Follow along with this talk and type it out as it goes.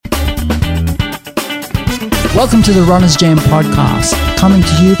Welcome to the Runners Jam podcast, coming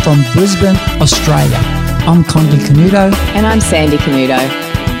to you from Brisbane, Australia. I'm Condi Canuto. And I'm Sandy Canuto.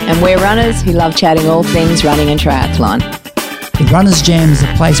 And we're runners who love chatting all things running and triathlon. The Runners Jam is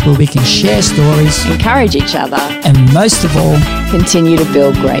a place where we can share stories, Encourage each other, and most of all, continue to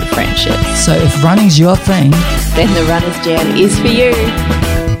build great friendships. so if running's your thing, Then the Runners Jam is for you.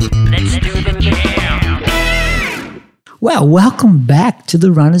 Let's do the jam. well, welcome back to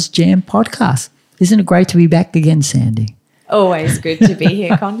the Runners Jam podcast. Isn't it great to be back again, Sandy? Always good to be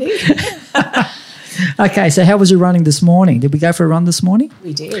here, Condi. Okay, so how was your running this morning? Did we go for a run this morning?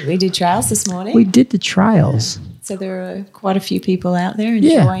 We did. We did trails this morning. We did the trails. So there are quite a few people out there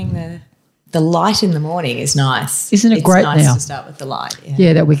Yeah. enjoying the light in the morning is nice. Isn't it it's great nice now? to start with the light.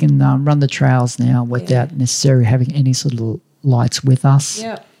 Yeah, that we can run the trails now without necessarily having any sort of lights with us.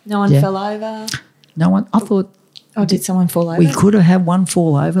 Yep. No one Yeah. fell over. No one, I thought Oh, did someone fall over? we could have had one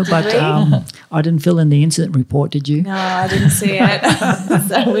fall over, but Really? I didn't fill in the incident report, did you? No, I didn't see it.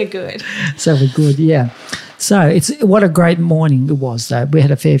 So we're good. So we're good, yeah. So it's what a great morning it was, though. We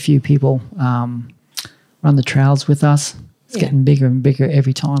had a fair few people run the trails with us. It's Yeah. getting bigger and bigger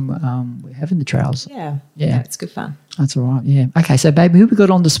every time we're having the trails. Yeah. Yeah. It's good fun. That's all right, yeah. Okay, so, baby, who we got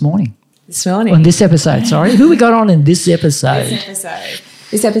on this morning? This morning. On this episode, sorry. Who we got on in this episode?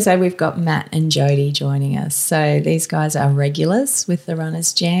 This episode, we've got Matt and Jody joining us. So these guys are regulars with the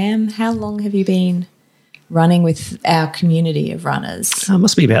Runners Jam. How long have you been running with our community of runners?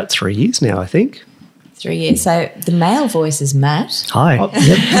 Must be about 3 years now, I think. 3 years. So the male voice is Matt. Hi. Yep.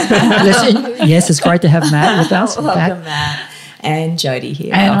 Listen, yes, it's great to have Matt with us. Welcome, Matt. And Jody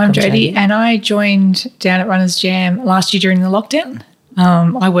here. And I'm Welcome, Jody, and I joined down at Runners Jam last year during the lockdown.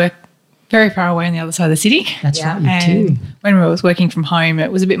 I work very far away on the other side of the city. That's Yeah. right, you And too. when I was working from home,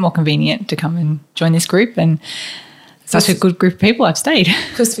 it was a bit more convenient to come and join this group. And such a good group of people, I've stayed.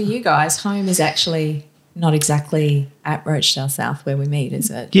 Because for you guys, home is actually not exactly at Rochedale South where we meet, is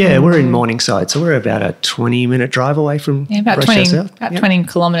it? Yeah, we're in Morningside, so we're about a 20-minute drive away from Yeah, about Rochedale 20, South. about Yep. 20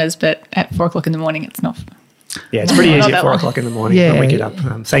 kilometres, but at 4 o'clock in the morning, it's not. Yeah, it's pretty Not easy that at 4 long. o'clock in the morning Yeah. when we get up.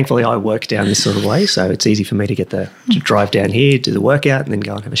 Thankfully, I work down this sort of way, so it's easy for me to to drive down here, do the workout, and then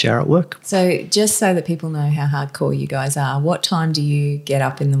go and have a shower at work. So just so that people know how hardcore you guys are, what time do you get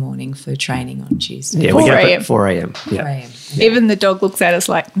up in the morning for training on Tuesday? Yeah, we 4 get up a.m. at 4 a.m. 4 Yeah. a.m. Even the dog looks at us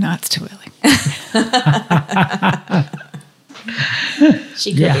like, no, it's too early.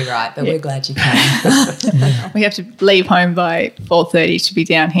 She could Yeah. be right, but we're glad you came. We have to leave home by 4:30 to be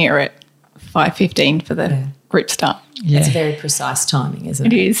down here at 5:15 for the group start. Yeah. It's very precise timing, isn't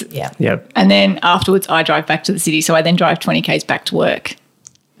it? It is. Yeah. Yep. And then afterwards, I drive back to the city. So I then drive 20 k's back to work.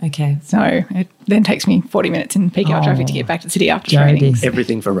 Okay. So it then takes me 40 minutes in peak hour traffic to get back to the city after Jody. training.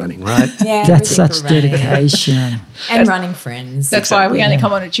 Everything for running, right? Yeah. That's everything such for running. dedication. And running friends. That's why we only Yeah.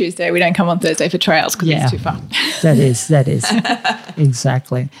 come on a Tuesday. We don't come on Thursday for trails because Yeah. it's too far. That is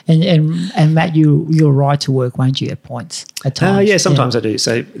exactly. And Matt, you're right to work, won't you? At points, at times. Yeah, sometimes I do.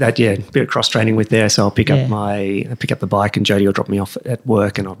 So a bit of cross training with there. So I'll pick Yeah. up the bike, and Jody will drop me off at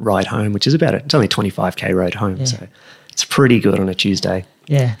work, and I'll ride home, which is it's only a 25k road home. Yeah. So it's pretty good on a Tuesday.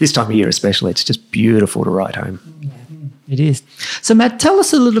 Yeah, This time of year especially, it's just beautiful to ride home. it is. So Matt, tell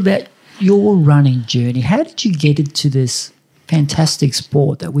us a little about your running journey. How did you get into this fantastic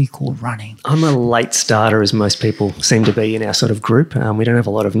sport that we call running? I'm a late starter, as most people seem to be in our sort of group. We don't have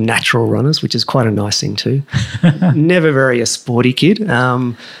a lot of natural runners, which is quite a nice thing too. Never very a sporty kid.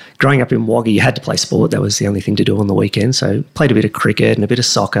 Growing up in Wagga, you had to play sport. That was the only thing to do on the weekend. So played a bit of cricket and a bit of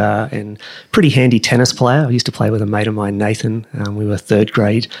soccer, and pretty handy tennis player. I used to play with a mate of mine, Nathan. We were third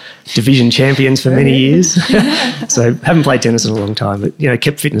grade division champions for many years. So haven't played tennis in a long time, but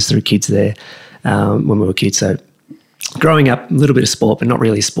kept fitness through kids there when we were kids. So growing up, a little bit of sport, but not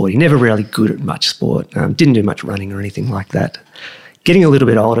really sporty. Never really good at much sport. Didn't do much running or anything like that. Getting a little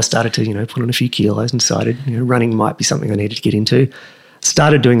bit older, started to put on a few kilos and decided running might be something I needed to get into.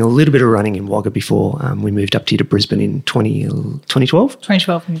 Started doing a little bit of running in Wagga before we moved up here to Brisbane in 2012.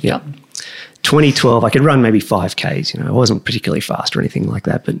 2012. Yeah. 2012, I could run maybe 5Ks. I wasn't particularly fast or anything like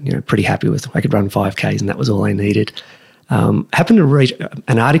that, but pretty happy with I could run 5Ks, and that was all I needed. Happened to read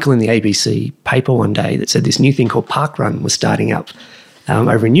an article in the ABC paper one day that said this new thing called Parkrun was starting up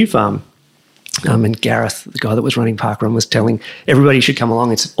over in New Farm. And Gareth, the guy that was running Parkrun, was telling everybody should come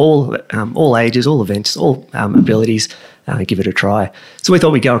along. It's all ages, all events, all abilities. Give it a try. So we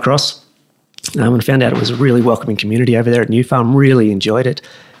thought we'd go across and found out it was a really welcoming community over there at New Farm. Really enjoyed it.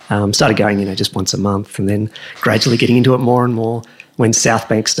 Started going, just once a month, and then gradually getting into it more and more. When South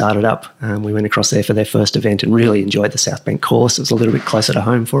Bank started up, we went across there for their first event and really enjoyed the South Bank course. It was a little bit closer to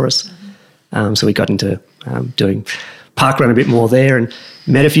home for us. So we got into doing park run a bit more there and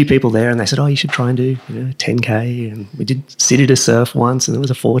met a few people there, and they said, oh, you should try and do 10K. And we did City to Surf once, and there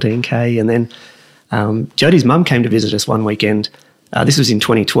was a 14K. And then Jodie's mum came to visit us one weekend. This was in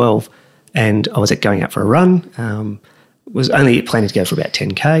 2012, and I was going out for a run. Was only planning to go for about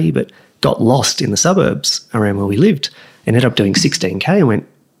 10K, but got lost in the suburbs around where we lived. Ended up doing 16K and went,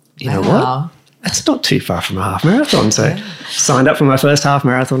 you know what? That's not too far from a half marathon. So signed up for my first half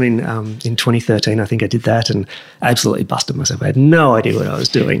marathon in 2013. I think I did that and absolutely busted myself. I had no idea what I was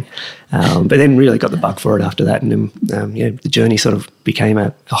doing. But then really got the bug for it after that. And then, the journey sort of became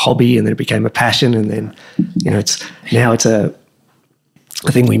a hobby, and then it became a passion. And then, it's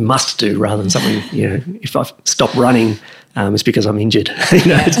a thing we must do rather than something, if I stop running, it's because I'm injured.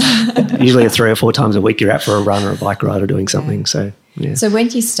 It's usually 3 or 4 times a week you're out for a run or a bike ride or doing something. So, yeah. So when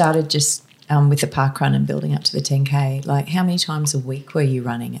you started just with the park run and building up to the 10K, like how many times a week were you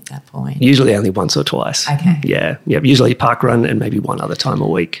running at that point? Usually only once or twice. Okay. Yeah. Usually park run and maybe one other time a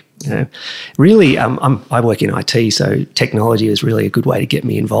week. Really, I work in IT, so technology is really a good way to get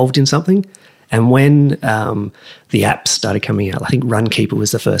me involved in something. And when the apps started coming out, I think Runkeeper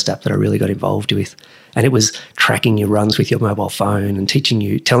was the first app that I really got involved with. And it was tracking your runs with your mobile phone and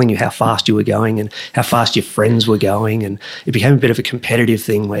telling you how fast you were going and how fast your friends were going. And it became a bit of a competitive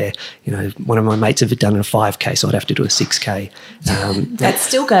thing where, one of my mates had done a 5K, so I'd have to do a 6K. That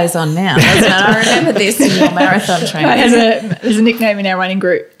still goes on now, doesn't it? I remember this in your marathon training. There's a nickname in our running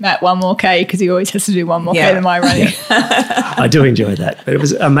group, Matt, one more K, because he always has to do one more K than my running. I do enjoy that. But it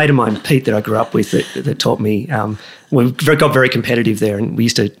was a mate of mine, Pete, that I grew up with that taught me. We got very competitive there, and we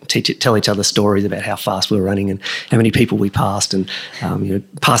used to tell each other stories about how fast we were running and how many people we passed, and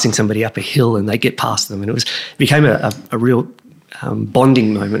passing somebody up a hill and they get past them, and it became a real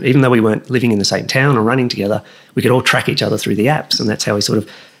bonding moment. Even though we weren't living in the same town or running together, we could all track each other through the apps, and that's how we sort of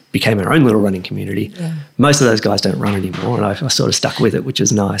became our own little running community. Yeah. Most of those guys don't run anymore, and I sort of stuck with it, which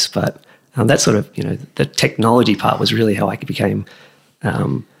was nice. But that sort of the technology part was really how I became.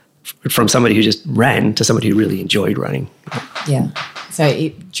 From somebody who just ran to somebody who really enjoyed running. Yeah. So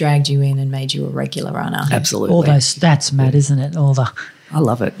it dragged you in and made you a regular runner. Absolutely. All those stats, Matt, isn't it? I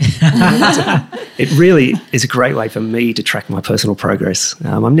love it. It really is a great way for me to track my personal progress.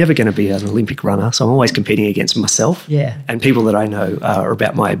 I'm never going to be an Olympic runner, so I'm always competing against myself and people that I know are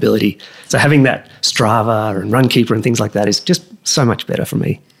about my ability. So having that Strava and Runkeeper and things like that is just so much better for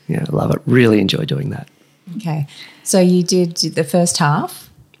me. Yeah, I love it. Really enjoy doing that. Okay. So you did the first half.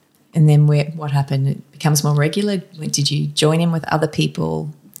 And then what happened? It becomes more regular? Did you join in with other people?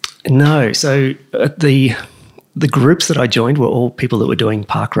 No. So the groups that I joined were all people that were doing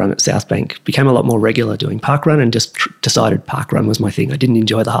parkrun at South Bank. Became a lot more regular doing parkrun and just decided parkrun was my thing. I didn't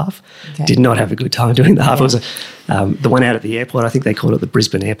enjoy the half. Okay. Did not have a good time doing the half. Yeah. It was the one out at the airport. I think they called it the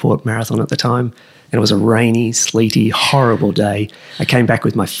Brisbane Airport Marathon at the time. And it was a rainy, sleety, horrible day. I came back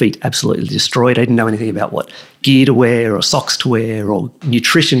with my feet absolutely destroyed. I didn't know anything about what gear to wear or socks to wear or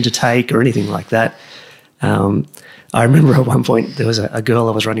nutrition to take or anything like that. I remember at one point there was a girl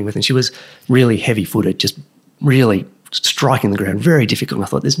I was running with, and she was really heavy-footed, just really striking the ground, very difficult. And I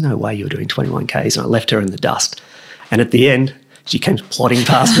thought, there's no way you're doing 21 Ks. And I left her in the dust. And at the end, she came plodding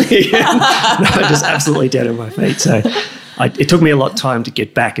past me again. I just absolutely dead on my feet. So it took me a lot of time to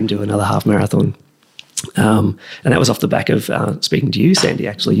get back and do another half marathon. And that was off the back of speaking to you, Sandy,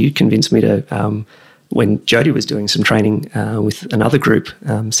 actually. You convinced me to, when Jodie was doing some training with another group,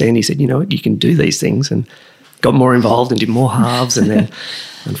 Sandy said, you know what, you can do these things, and got more involved and did more halves, and then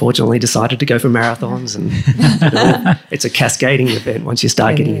unfortunately decided to go for marathons. And it's a cascading event once you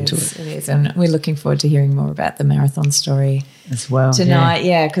start getting into it. It is, and we're looking forward to hearing more about the marathon story as well tonight.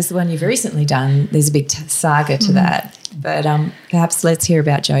 Yeah, because the one you've recently done, there's a big saga to that. But perhaps let's hear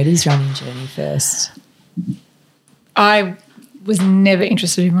about Jodie's running journey first. I was never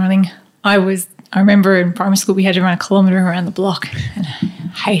interested in running. I remember in primary school we had to run a kilometre around the block, and I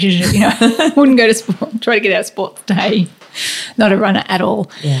hated it. Wouldn't go to sport. Try to get out of sports day. Not a runner at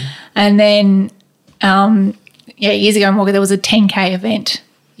all. Yeah. And then, years ago in Wagga there was a 10K event.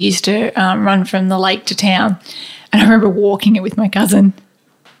 Used to run from the lake to town, and I remember walking it with my cousin.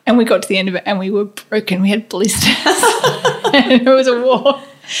 And we got to the end of it and we were broken. We had blisters. And it was a walk.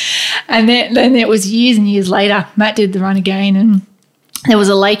 And then it was years and years later, Matt did the run again, and there was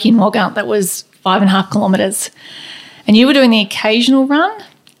a lake in Wagga that was 5.5 kilometres. And you were doing the occasional run,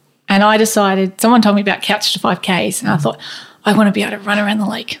 and I decided, someone told me about Couch to 5Ks, and I thought, I want to be able to run around the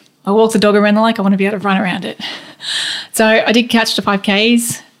lake. I walk the dog around the lake, I want to be able to run around it. So I did Couch to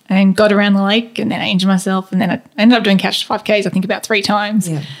 5Ks and got around the lake, and then I injured myself, and then I ended up doing Couch to 5Ks I think about 3 times.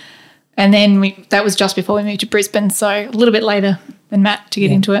 Yeah. And then that was just before we moved to Brisbane, so a little bit later than Matt to get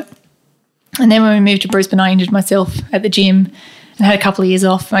into it. And then when we moved to Brisbane, I injured myself at the gym and had a couple of years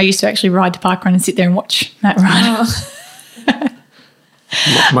off. I used to actually ride to parkrun and sit there and watch Matt run.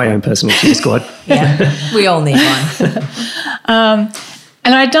 My own personal cheer squad. Yeah, we all need one.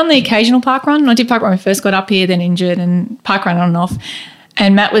 And I'd done the occasional parkrun. I did parkrun when I first got up here, then injured, and parkrun on and off.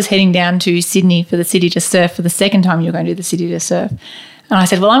 And Matt was heading down to Sydney for the City to Surf for the second time you were going to do the City to Surf. And I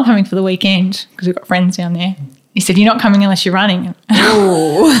said, well, I'm coming for the weekend because we've got friends down there. He said, you're not coming unless you're running.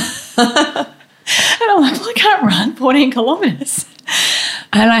 Oh, And I'm like, well, I can't run 14 kilometres.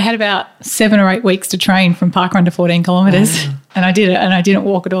 And I had about 7 or 8 weeks to train from parkrun to 14 kilometres. And I did it, and I didn't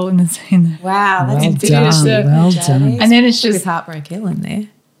walk at all in the wow, that's Well a big done, surf, well Jodie. done. And then it's With just Heartbreak Hill in there.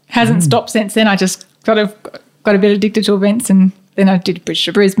 hasn't stopped since then. I just got a bit addicted to events, and then I did Bridge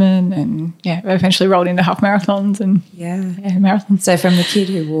to Brisbane, and I eventually rolled into half marathons and marathons. So from the kid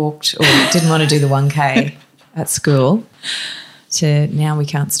who walked or didn't want to do the 1K at school to now we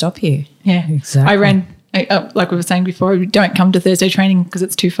can't stop you. Yeah, Exactly. I ran, like we were saying before, we don't come to Thursday training because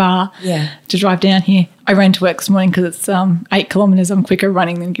it's too far to drive down here. I ran to work this morning because it's 8 kilometres. I'm quicker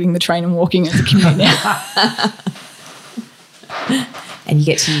running than getting the train and walking as a commute now. And you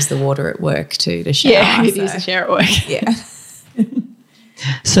get to use the water at work too to shower. Yeah, you so- use the shower at work. Yeah.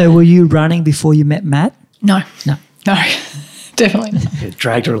 So were you running before you met Matt? No, No. definitely not. Yeah,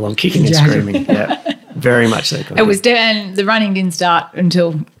 dragged her along, kicking and Dragged her. screaming. Yeah, very much so. It was, and the running didn't start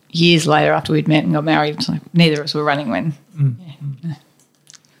until years later after we'd met and got married. So neither of us were running when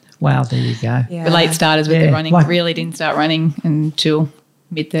Wow, there you go. Yeah. the late starters with Yeah, the running like- really didn't start running until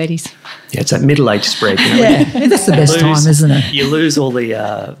mid-30s. Yeah, it's that middle-age spread. You know, Yeah, that's the best time, isn't it? You lose all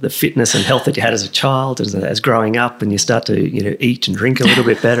the fitness and health that you had as a child, as growing up, and you start to eat and drink a little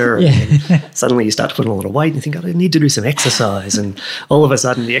bit better. And suddenly you start to put on a lot of weight, and you think, I need to do some exercise, and all of a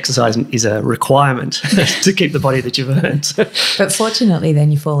sudden the exercise is a requirement to keep the body that you've earned. But fortunately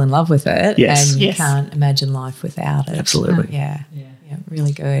then you fall in love with it Yes. and you Yes. can't imagine life without it. Absolutely. Yeah,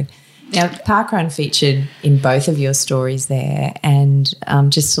 really good. Now, Parkrun featured in both of your stories there, and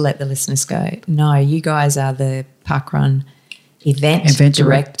just to let the listeners know, you guys are the Parkrun event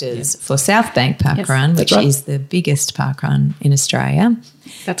directors for South Bank Parkrun, which right. is the biggest parkrun in Australia.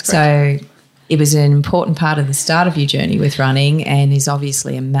 That's correct. So it was an important part of the start of your journey with running and is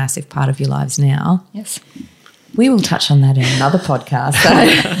obviously a massive part of your lives now. Yes. We will touch on that in another podcast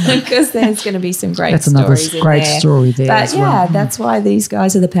because there's going to be some great That's another stories in great there. story there But as well. that's why these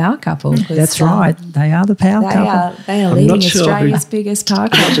guys are the power couple. 'cause, That's right. They are the power couple. They are I'm leading not sure Australia's biggest power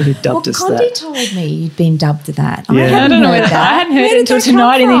couple. not sure who dubbed us Condi that. told me you'd been dubbed that. Yeah. I don't know whether that. I hadn't heard Where it did until that come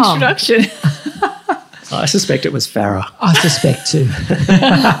tonight in the from? introduction. I suspect it was Farah. I suspect too.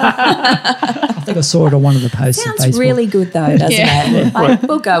 I think I saw it on one of the posts on Sounds Facebook. really good though, doesn't it? Like,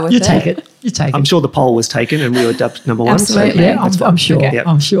 we'll go with You it. take it. You take I'm it. sure the poll was taken and we were dubbed number one. Absolutely. So, Yeah, that's fine. I'm sure. Okay. Yep.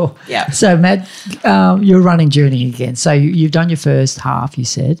 I'm sure. Yeah. So, Matt, your running journey again. So, you've done your first half, you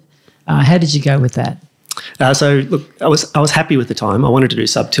said. How did you go with that? So look, I was happy with the time. I wanted to do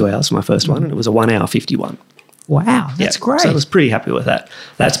sub 2 hours for my first one, and it was a 1 hour 51. Wow, that's great. So I was pretty happy with that.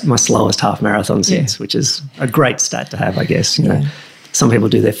 That's my slowest half marathon since, which is a great stat to have, I guess. You know, some people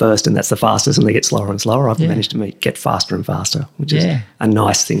do their first, and that's the fastest, and they get slower and slower. I've managed to get faster and faster, which is a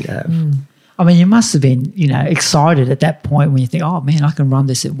nice thing to have. I mean, you must have been, excited at that point when you think, oh, man, I can run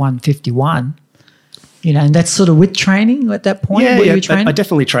this at 151. And that's sort of with training at that point? Yeah, Were yeah. you training? I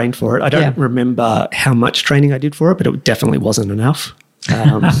definitely trained for it. I don't remember how much training I did for it, but it definitely wasn't enough.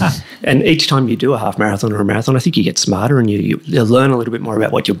 And each time you do a half marathon or a marathon, I think you get smarter and you learn a little bit more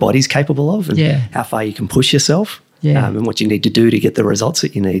about what your body's capable of and how far you can push yourself. And what you need to do to get the results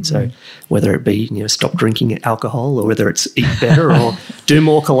that you need. So whether it be, stop drinking alcohol, or whether it's eat better or do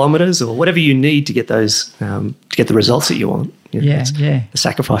more kilometres, or whatever you need to get those, to get the results that you want. It's the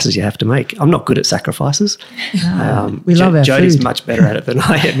sacrifices you have to make. I'm not good at sacrifices. We love our Jodie's food. much better at it than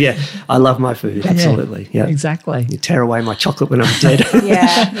I am. Yeah, I love my food. Absolutely. Yeah, exactly. You tear away my chocolate when I'm dead.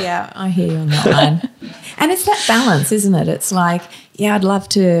 Yeah, I hear you on that one. And it's that balance, isn't it? It's like, I'd love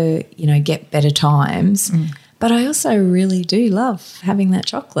to, get better times. But I also really do love having that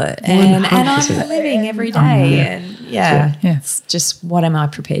chocolate, and I'm living every day, and it's just what am I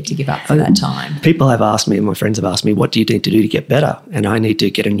prepared to give up for that time? People have asked me, and my friends have asked me, what do you need to do to get better? And I need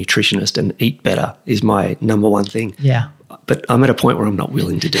to get a nutritionist and eat better is my number one thing. Yeah. But I'm at a point where I'm not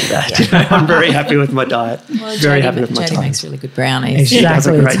willing to do that. I'm very happy with my diet. Very happy with my Jodie time. makes really good brownies. She does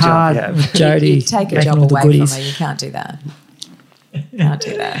a Exactly. great It's job, hard yeah. with Jodie. You take a making job all the away from goodies. her, you can't do that. Can't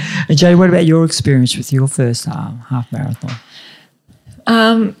do that. And Jodie, what about your experience with your first half marathon?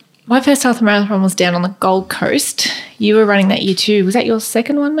 My first half marathon was down on the Gold Coast. You were running that year too. Was that your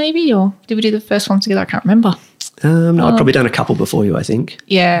second one maybe, or did we do the first one together? I can't remember. No, I'd probably done a couple before you, I think.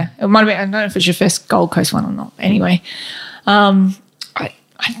 Yeah, it might have been. I don't know if it's your first Gold Coast one or not. Anyway,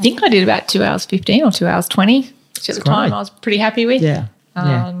 I think I did about 2 hours 15 or 2 hours 20, which at the time great. I was pretty happy with. Yeah.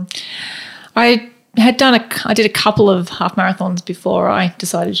 I did a couple of half marathons before I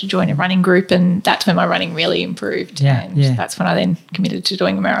decided to join a running group, and that's when my running really improved. Yeah, and yeah. that's when I then committed to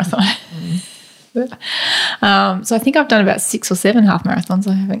doing a marathon. So I think I've done about 6 or 7 half marathons.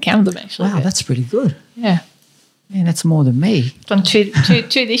 I haven't counted them actually. Wow, but that's pretty good. yeah. Man, that's more than me. Done two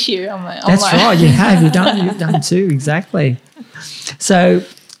this year. That's right. You have. You've done 2, exactly. So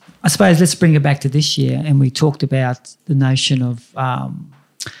I suppose let's bring it back to this year. And we talked about the notion of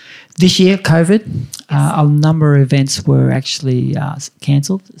this year, COVID. A number of events were actually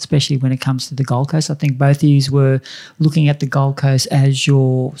cancelled, especially when it comes to the Gold Coast. I think both of you were looking at the Gold Coast as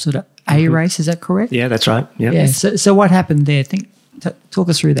your sort of A race. Is that correct? Yeah, that's right. Yep. Yeah. So what happened there? Talk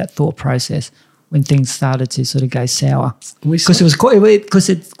us through that thought process when things started to sort of go sour. Because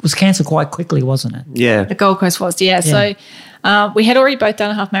it was cancelled quite quickly, wasn't it? Yeah. The Gold Coast was, yeah. So we had already both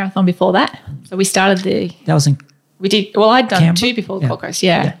done a half marathon before that. So we started That was in we did, well, I'd done Canberra? 2 before the Yeah. Gold Coast,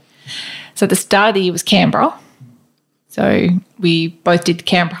 yeah. So the start of the year was Canberra. So we both did the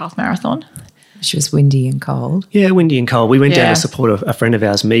Canberra half marathon. Which was windy and cold. Yeah, windy and cold. We went down Yeah. to support a friend of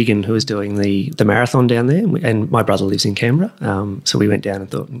ours, Megan, who was doing the marathon down there, and my brother lives in Canberra. So we went down and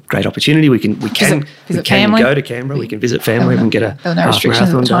thought, great opportunity. We can Visit family. go to Canberra. We can visit family. We can get a there were no half restrictions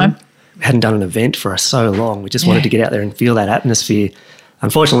at marathon the time. done. We hadn't done an event for so long. We just wanted to get out there and feel that atmosphere.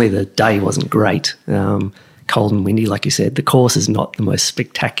 Unfortunately, the day wasn't great. Cold and windy, like you said. The course is not the most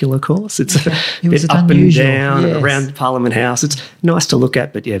spectacular course. It's a was bit up unusual, and down yes. around Parliament House. It's nice to look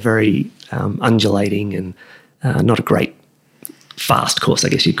at, but yeah, very undulating and not a great fast course, I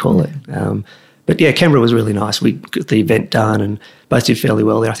guess you'd call it. But yeah, Canberra was really nice. We got the event done and both did fairly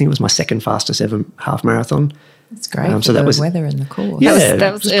well there. I think it was my second fastest ever half marathon. It's great So for that the was- weather and the course. Yeah.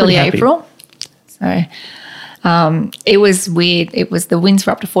 That was was early pretty happy. April. So it was weird. The winds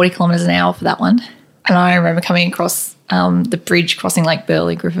were up to 40 kilometres an hour for that one. And I remember coming across the bridge crossing Lake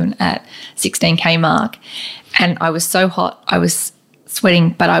Burley Griffin at 16K mark. And I was so hot. I was sweating,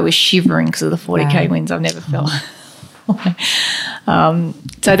 but I was shivering because of the 40K winds. I've never felt.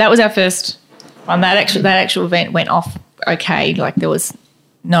 So that was our first one. That actual event went off okay. Like there was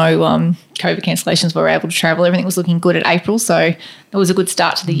no COVID cancellations. We were able to travel. Everything was looking good at April. So it was a good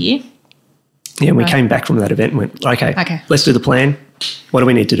start to the year. Yeah, and we came back from that event and went, okay, let's do the plan. What do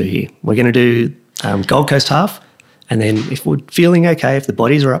we need to do here? We're going to do Gold Coast half, and then if we're feeling okay, if the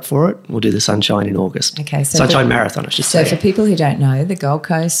bodies are up for it, we'll do the Sunshine in August. Okay, so Sunshine Marathon, I should So say. for people who don't know, the Gold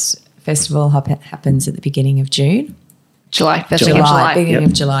Coast Festival happens at the beginning of June. July. Beginning Yep.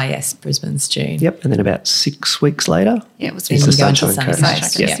 of July, yes. Brisbane's June. Yep, and then about 6 weeks later, Yeah, it was Then it's you the go into Sunshine Sunshine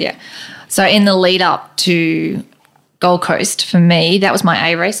Coast. Coast, yeah. So in the lead up to Gold Coast, for me, that was my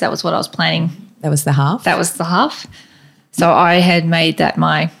A race. That was what I was planning. That was the half. That was the half. So I had made that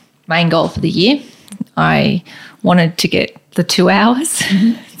my main goal for the year. I wanted to get the 2 hours.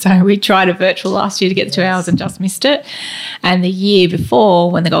 So we tried a virtual last year to get the 2 hours and just missed it. And the year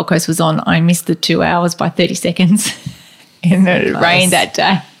before, when the Gold Coast was on, I missed the 2 hours by 30 seconds. And it rained that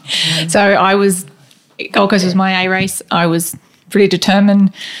day. So Gold Coast was my A race. I was pretty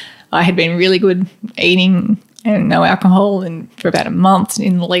determined. I had been really good eating and no alcohol, and for about a month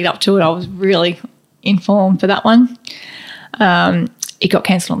in the lead up to it, I was really in form for that one. It got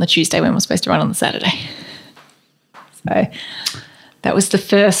cancelled on the Tuesday when we were supposed to run on the Saturday. So that was the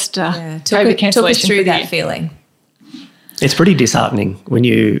first COVID Talk cancellation us through for the that year. feeling. it's pretty disheartening when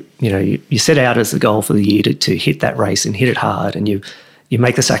you set out as the goal for the year to hit that race and hit it hard, and you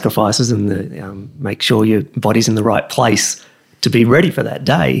make the sacrifices and make sure your body's in the right place to be ready for that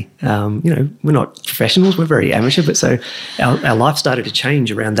day. We're not professionals, we're very amateur, but so our life started to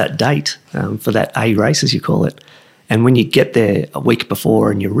change around that date for that A race, as you call it. And when you get there a week before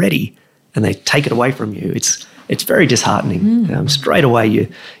and you're ready and they take it away from you, it's very disheartening. Straight away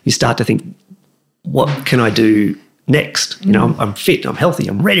you start to think, what can I do next? I'm fit, I'm healthy,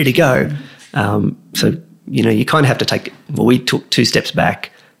 I'm ready to go. So you kind of have to take, we took 2 steps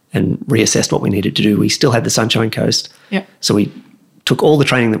back and reassessed what we needed to do. We still had the Sunshine Coast. Yeah. So we took all the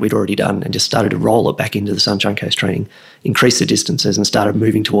training that we'd already done and just started to roll it back into the Sunshine Coast training, increase the distances and started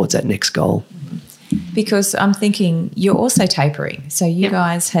moving towards that next goal. Because I'm thinking you're also tapering. So you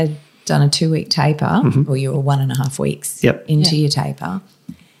guys had done a 2-week taper, or you were 1.5 weeks into your taper.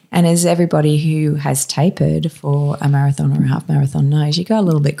 And as everybody who has tapered for a marathon or a half marathon knows, you go a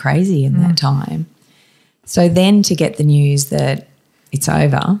little bit crazy in that time. So then to get the news that it's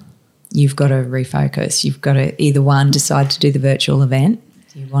over, you've got to refocus. You've got to either one, decide to do the virtual event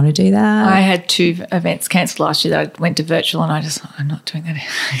Do you want to do that? I had 2 events cancelled last year that I went to virtual, and I'm not doing that.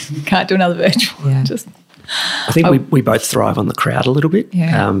 Can't do another virtual. Yeah. I think we both thrive on the crowd a little bit.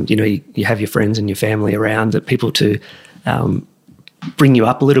 Yeah. You have your friends and your family around, that people to bring you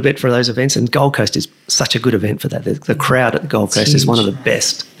up a little bit for those events. And Gold Coast is such a good event for that. The crowd at the Gold Coast is one of the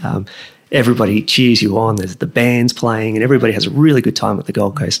best. Everybody cheers you on. There's the bands playing, and everybody has a really good time at the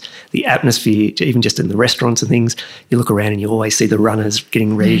Gold Coast. The atmosphere, even just in the restaurants and things, you look around and you always see the runners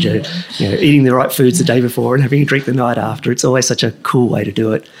getting ready to, eating the right foods the day before and having a drink the night after. It's always such a cool way to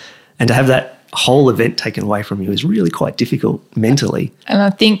do it. And to have that whole event taken away from you is really quite difficult mentally. And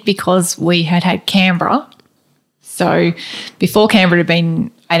I think because we had Canberra, so before Canberra had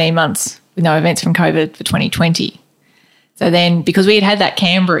been 18 months with no events from COVID for 2020. So then because we had that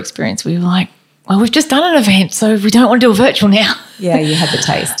Canberra experience, we were like, well, we've just done an event, so we don't want to do a virtual now. Yeah, you had the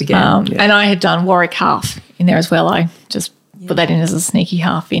taste again. And I had done Warwick Half in there as well. I just put that in as a sneaky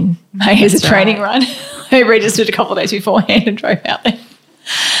half in May as a training run. I registered a couple of days beforehand and drove out there.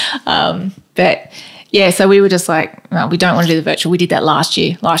 But, yeah, so we were just like, no, we don't want to do the virtual. We did that last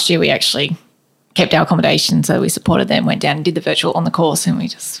year. Last year we actually kept our accommodation, so we supported them, went down and did the virtual on the course, and we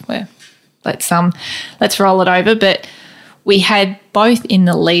just were, let's roll it over. But we had both in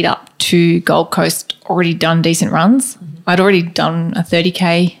the lead up to Gold Coast already done decent runs. I'd already done a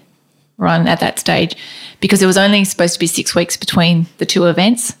 30K run at that stage because there was only supposed to be 6 weeks between the 2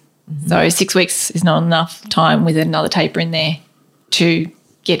 events. So 6 weeks is not enough time with another taper in there to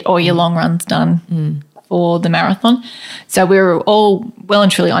get all your long runs done for the marathon. So we were all well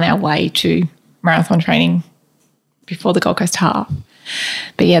and truly on our way to marathon training before the Gold Coast half.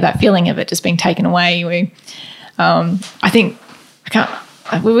 But, yeah, that feeling of it just being taken away, I think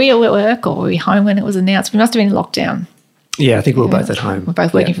were we at work or were we home when it was announced? We must have been in lockdown. Yeah, I think we were both at home. We're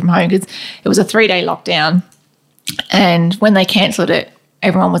both working from home because it was a 3-day lockdown. And when they cancelled it,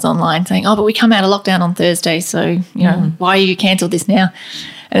 everyone was online saying, oh, but we come out of lockdown on Thursday, so, why you cancelled this now?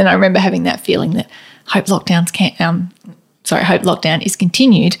 And then I remember having that feeling that hope lockdown is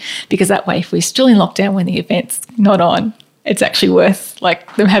continued, because that way if we're still in lockdown when the event's not on, it's actually worth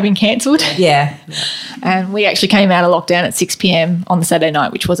them having cancelled. Yeah. And we actually came out of lockdown at 6 p.m. on the Saturday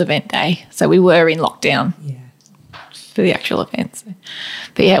night, which was event day. So we were in lockdown for the actual event. So,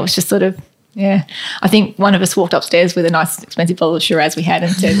 but, yeah, it was just sort of, I think one of us walked upstairs with a nice expensive bottle of Shiraz we had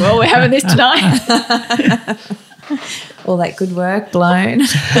and said, well, we're having this tonight. All that good work blown.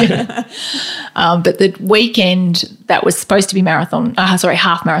 But the weekend that was supposed to be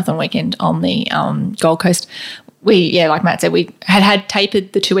half marathon weekend on the Gold Coast, like Matt said, we had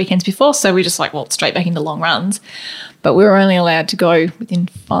tapered the 2 weekends before, so we just straight back into long runs. But we were only allowed to go within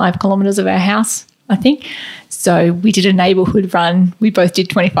 5 kilometres of our house, I think. So we did a neighbourhood run. We both did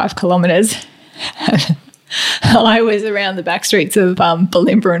 25 kilometres. I was around the back streets of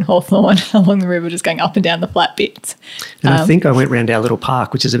Bulimba and Hawthorn along the river, just going up and down the flat bits. And I think I went round our little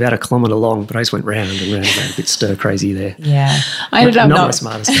park, which is about 1 kilometre long, but I just went round and round, a bit stir crazy there. Yeah. I ended up not my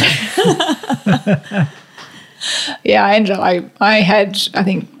smartest day. Yeah, I had, I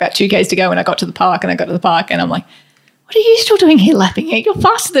think, about 2Ks to go when I got to the park, and I got to the park and I'm like, what are you still doing here lapping it? You're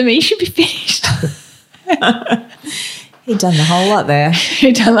faster than me. You should be finished. He'd done the whole lot there.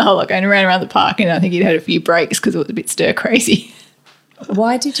 He'd done the whole lot going around the park, and I think he'd had a few breaks because it was a bit stir crazy.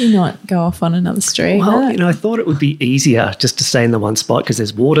 Why did you not go off on another street? Well, I thought it would be easier just to stay in the one spot because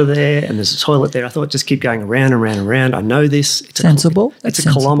there's water there and there's a toilet there. I thought just keep going around and round and round. I know this. It's Sensible. It's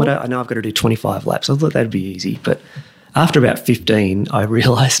a kilometre. I know I've got to do 25 laps. I thought that'd be easy. But after about 15, I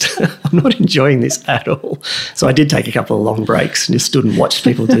realised I'm not enjoying this at all. So I did take a couple of long breaks and just stood and watched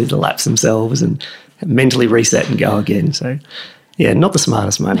people do the laps themselves and mentally reset and go again. So, yeah, not the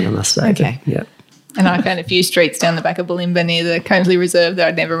smartest moment, I must say. Okay. But, yeah. And I found a few streets down the back of Bulimba near the Conesley Reserve that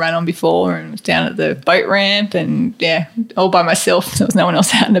I'd never run on before, and was down at the boat ramp, and, all by myself. There was no one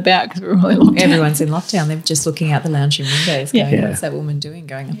else out and about because we were really locked down. Everyone's in lockdown. They're just looking out the lounging windows going, Yeah. what's that woman doing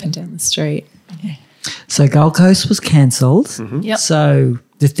going up and down the street? So Gold Coast was cancelled. Yep. So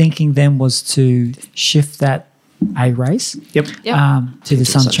the thinking then was to shift that A race Yep. to the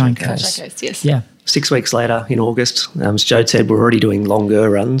Sunshine Sunshine Coast. Coast, yes. Yeah. 6 weeks later in August, as Joe said, we're already doing longer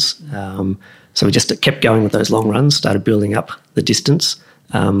runs. So we just kept going with those long runs, started building up the distance.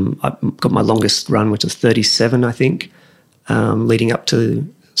 I got my longest run, which was 37, I think, leading up to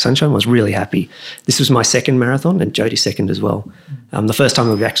Sunshine. I was really happy. This was my second marathon and Jodie's second as well. The first time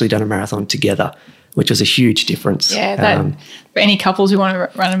we've actually done a marathon together, which was a huge difference. Yeah, for any couples who want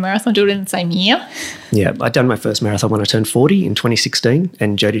to run a marathon, do it in the same year. Yeah, I'd done my first marathon when I turned 40 in 2016,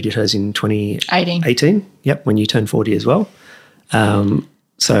 and Jodie did hers in 2018. Yep, when you turned 40 as well.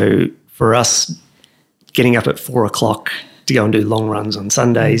 So for us, getting up at 4 o'clock to go and do long runs on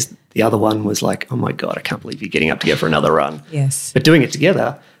Sundays. The other one was like, oh my God, I can't believe you're getting up to go for another run. Yes. But doing it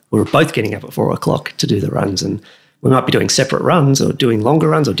together, we were both getting up at 4 o'clock to do the runs, and we might be doing separate runs or doing longer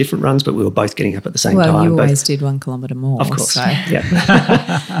runs or different runs, but we were both getting up at the same time. Well, you Both- always did 1 kilometre more. Of course. So.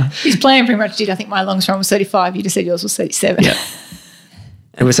 Yeah. His plan pretty much did. I think my longest run was 35. You just said yours was 37. Yeah.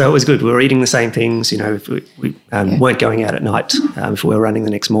 And so it was good. We were eating the same things. You know, if we weren't going out at night. If we were running the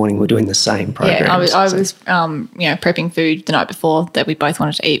next morning, we were doing the same program. Yeah, I was prepping food the night before that we both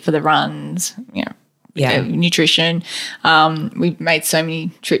wanted to eat for the runs, nutrition. We made so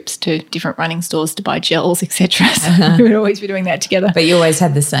many trips to different running stores to buy gels, etc. So we would always be doing that together. But you always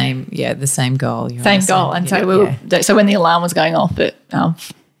had the same goal. You're Same always goal. saying, And so we were, so when the alarm was going off at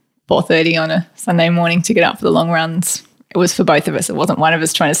 4:30 on a Sunday morning to get up for the long runs, it was for both of us. It wasn't one of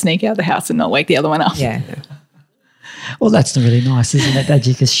us trying to sneak out of the house and not wake the other one up. Yeah. Well, that's really nice, isn't it? That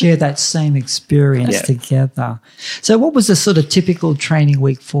you can share that same experience Yeah. together. So what was the sort of typical training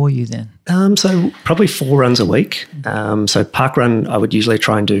week for you then? So probably 4 runs a week. So park run, I would usually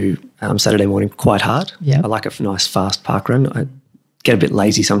try and do Saturday morning quite hard. Yeah. I like a nice fast park run. I get a bit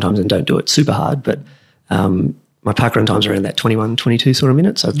lazy sometimes and don't do it super hard, but my park run time's around that 21, 22 sort of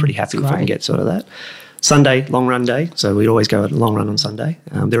minutes. So I'm pretty happy if I can great. get sort of that. Sunday, long run day. So we'd always go at a long run on Sunday.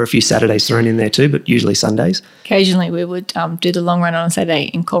 There are a few Saturdays thrown in there too, but usually Sundays. Occasionally we would do the long run on a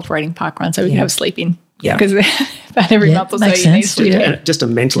Saturday, incorporating park run so we could have sleep in. Yeah. Because about every Yeah, month or so makes you need sense. sleep. Yeah. And just a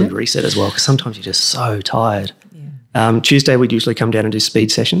mentally reset as well, because sometimes you're just so tired. Tuesday, we'd usually come down and do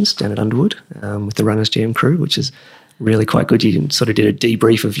speed sessions down at Underwood with the Runners Jam crew, which is really quite good. You can sort of did a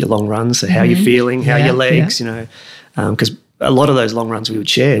debrief of your long runs, so how you're feeling, how Yeah, your legs, you know, because a lot of those long runs we would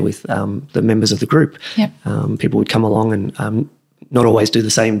share with the members of the group. Yep. People would come along and not always do the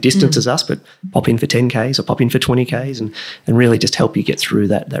same distance as us, but pop in for 10Ks or pop in for 20Ks and really just help you get through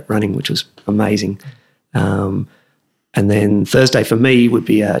that running, which was amazing. And then Thursday for me would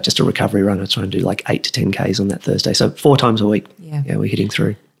be just a recovery run. I try and do like 8 to 10Ks on that Thursday. So 4 times a week, we're hitting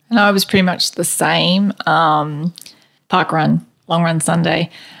through. And I was pretty much the same. Park run, long run Sunday.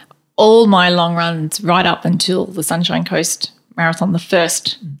 All my long runs right up until the Sunshine Coast Marathon, the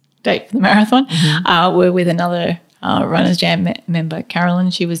first date for the marathon, were with another Runners Jam member, Carolyn.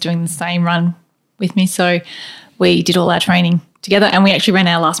 She was doing the same run with me. So we did all our training together, and we actually ran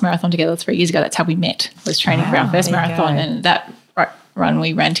our last marathon together 3 years ago. That's how we met, was training for our first there you marathon. go. And that run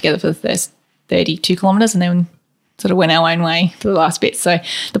we ran together for the first 32 kilometres and then sort of went our own way for the last bit. So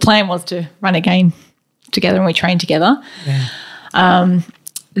the plan was to run again together, and we trained together.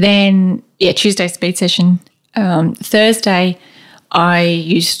 Then, Tuesday speed session. Thursday, I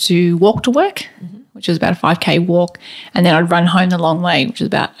used to walk to work, which was about a 5K walk, and then I'd run home the long way, which was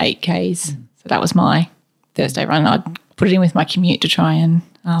about 8Ks. So that was my Thursday run. I'd put it in with my commute to try and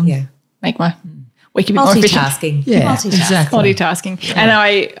make my week a bit more efficient. Multitasking. Yeah, Multitasking. exactly. Multitasking. And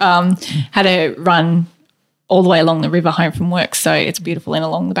I had a run all the way along the river home from work. So it's beautiful and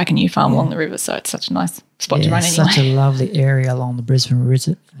along the back of New Farm along the river. So it's such a nice spot to run anyway. Such a lovely area along the Brisbane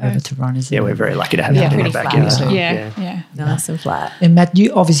River to run, isn't Yeah, it? we're very lucky to have Yeah, that in pretty the back flat end. too. yeah. Nice and flat. And Matt,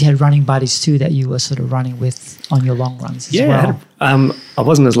 you obviously had running buddies too that you were sort of running with on your long runs as well. I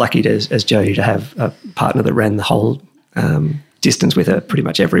wasn't as lucky as Jodie to have a partner that ran the whole distance with her pretty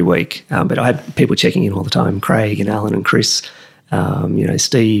much every week. But I had people checking in all the time, Craig and Alan and Chris,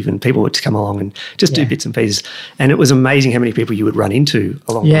 Steve, and people would come along and just do bits and pieces. And it was amazing how many people you would run into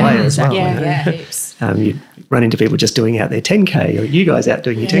along the way as well. exactly. you know. Yeah, heaps. You'd run into people just doing out their 10K, or you guys out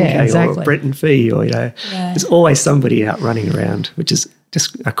doing your 10K, exactly. or Brett and Fee, or, there's always somebody out running around, which is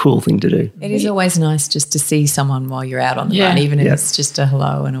just a cool thing to do. It is always nice just to see someone while you're out on the run, even if it's just a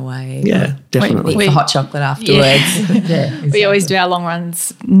hello and a wave. Yeah, definitely. Eat for hot chocolate afterwards. Yeah, We always do our long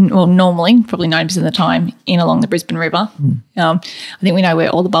runs, well, normally, probably 90% of the time, in along the Brisbane River. I think we know where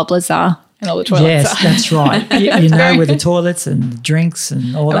all the bubblers are and all the toilets Yes, are. that's right. You know where the toilets and the drinks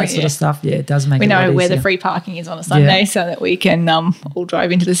and all that sort yeah. of stuff. Yeah, it does make We it a know lot where the easier. free parking is on a Sunday so that we can all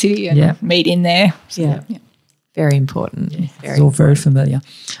drive into the city and Yeah. meet in there. Yeah. Very important. It's all very familiar.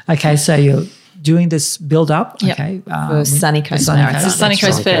 Okay, so you're doing this build up. Yep. Okay, For Sunny Coast Marathon. It's Sunny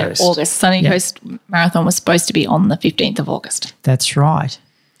Coast Sunny for Coast. August. Sunny Coast Marathon was supposed to be on the 15th of August. That's right.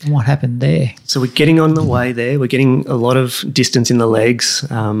 And what happened there? So we're getting on the way there. We're getting a lot of distance in the legs.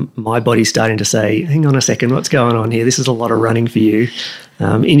 My body's starting to say, hang on a second, what's going on here? This is a lot of running for you.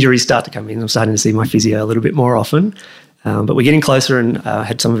 Injuries start to come in. I'm starting to see my physio a little bit more often. But we're getting closer and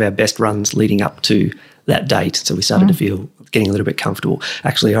had some of our best runs leading up to that date. So we started to feel getting a little bit comfortable.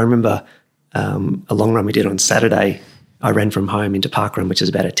 Actually, I remember a long run we did on Saturday. I ran from home into Parkrun, which is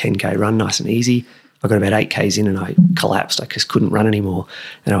about a 10K run, nice and easy. I got about 8Ks in and I collapsed. I just couldn't run anymore.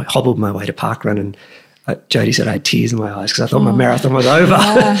 And I hobbled my way to Parkrun and Jodie said I had tears in my eyes because I thought my marathon was over.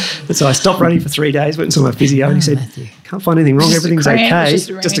 And so I stopped running for 3 days, went and saw my physio, and he said, Matthew. can't find anything wrong, Just a everything's cramp, okay.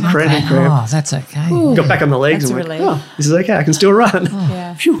 just a Cramp. Oh, that's okay. Got back on the legs That's and a went, relief. oh, this is okay, I can still run.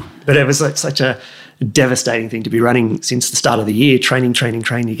 Yeah. Phew. But it was like such a devastating thing to be running since the start of the year, training.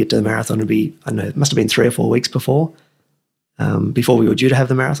 You get to the marathon and be, I don't know, it must have been 3 or 4 weeks before we were due to have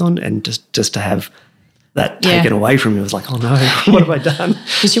the marathon, and just to have that taken away from you was like, oh no, what have I done?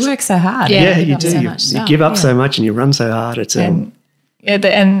 Because you work so hard. Yeah, You give up do. so You much stuff. give up so much and you run so hard. It's And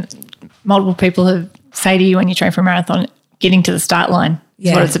multiple people have say to you when you train for a marathon, getting to the start line is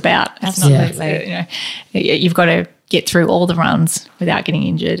Yeah. what it's about. It's Absolutely. not, you've got to get through all the runs without getting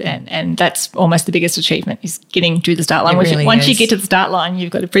injured, and that's almost the biggest achievement is getting to the start line. It really Once you is. get to the start line,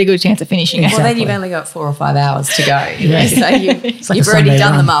 you've got a pretty good chance of finishing it. Well, then you've only got 4 or 5 hours to go. You know? So like you've a already Sunday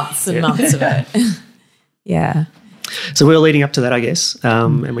done the run. months and months of it. Yeah. So we were leading up to that, I guess,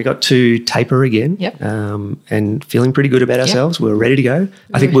 and we got to taper again, Yep. and feeling pretty good about ourselves. We were ready to go.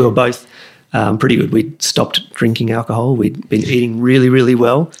 I think we were both pretty good. We'd stopped drinking alcohol. We'd been eating really, really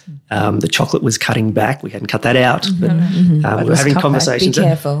well. The chocolate was cutting back. We hadn't cut that out, but we were having cut back. conversations. Be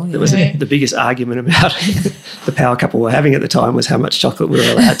careful, There was yeah. the biggest argument about the power couple were having at the time was how much chocolate we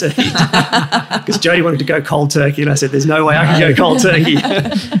were allowed to eat. Because Jodie wanted to go cold turkey, and I said, "There's no way I can go cold turkey.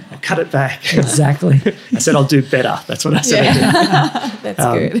 I'll cut it back." Exactly. I said, "I'll do better." That's what I said. I'd do. That's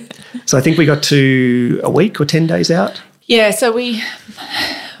good. So I think we got to a week or 10 days out. Yeah, so we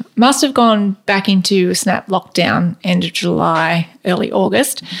must have gone back into a snap lockdown end of July, early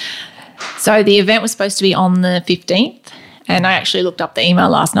August. So the event was supposed to be on the 15th, and I actually looked up the email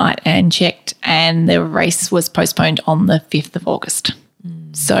last night and checked, and the race was postponed on the 5th of August.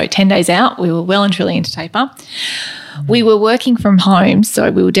 So 10 days out, we were well and truly into taper. We were working from home, so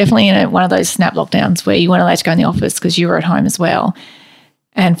we were definitely in one of those snap lockdowns where you weren't allowed to go in the office because you were at home as well.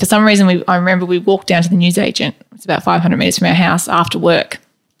 And for some reason, I remember we walked down to the newsagent. It's about 500 metres from our house after work.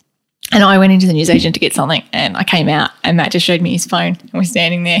 And I went into the newsagent to get something, and I came out, and Matt just showed me his phone, and we're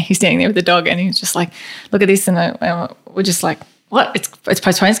standing there. He's standing there with the dog, and he was just like, "Look at this," and we're just like, "What? It's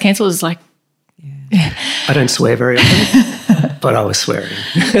postponed, it's cancelled." It's like, I don't swear very often, but I was swearing.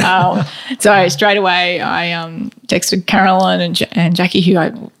 so straight away I texted Carolyn and Jackie, who I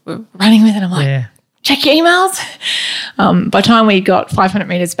were running with, and I'm like, Yeah. check your emails. By the time we got 500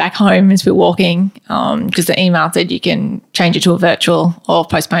 metres back home as we were walking, because the email said you can change it to a virtual or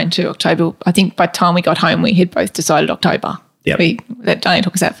postpone to October. I think by the time we got home, we had both decided October. Yep. That only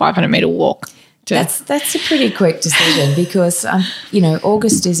took us that 500 metre walk. That's a pretty quick decision because,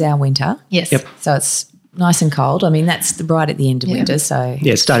 August is our winter. Yes. Yep. So it's nice and cold. I mean, that's right at the end of winter. So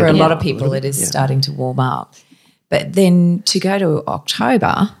Yeah, it's starting for a to lot warm of up a people, little it bit, is yeah. starting to warm up. But then to go to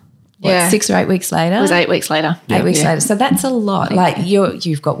October, Yeah. 6 or 8 weeks later? It was 8 weeks later. 8 weeks later. So that's a lot. Like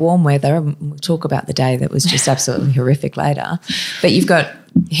you've got warm weather, and we'll talk about the day that was just absolutely horrific later. But you've got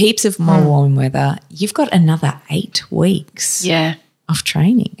heaps of more warm weather. You've got another 8 weeks Yeah. of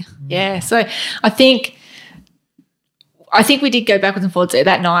training. Yeah. So I think we did go backwards and forwards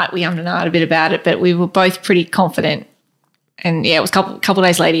that night. We ummed and ahed a bit about it, but we were both pretty confident. And yeah, it was a couple of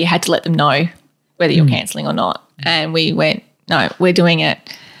days later, you had to let them know whether you're cancelling or not. And we went, no, we're doing it.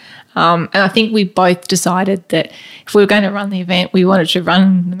 And I think we both decided that if we were going to run the event, we wanted to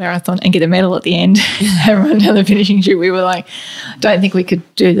run the marathon and get a medal at the end and run down the finishing chute. We were like, don't think we could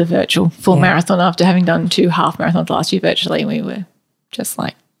do the virtual full marathon after having done 2 half marathons last year virtually. We were just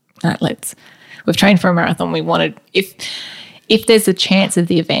like, no, we've trained for a marathon. We wanted, if there's a chance of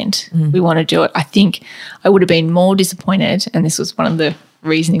the event, we want to do it. I think I would have been more disappointed, and this was one of the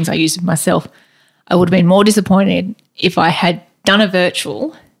reasonings I used with myself. I would have been more disappointed if I had done a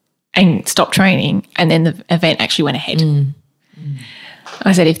virtual and stopped training and then the event actually went ahead.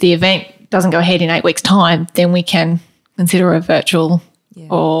 I said, if the event doesn't go ahead in 8 weeks' time, then we can consider a virtual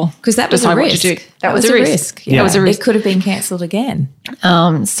or Because that was a decide what to risk. do. That was a risk. Yeah. That was a risk. It could have been cancelled again.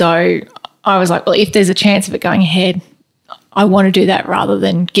 So I was like, well, if there's a chance of it going ahead, I want to do that rather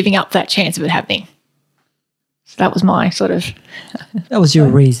than giving up that chance of it happening. So that was my sort of, That was your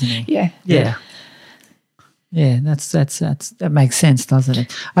reasoning. yeah. Yeah. Yeah, that makes sense, doesn't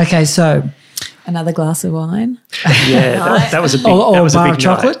it? Okay, so Another glass of wine. Yeah, that was a big, Or that was a bar big of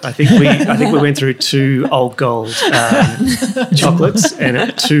chocolate? night. I think we went through 2 Old Gold chocolates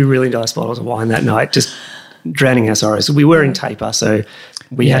and 2 really nice bottles of wine that night, just drowning our sorrows. So we were in taper, so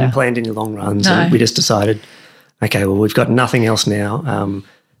we Yeah. hadn't planned any long runs, No. and we just decided, okay, well, we've got nothing else now.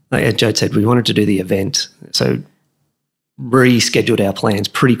 Like Joe said, we wanted to do the event, so rescheduled our plans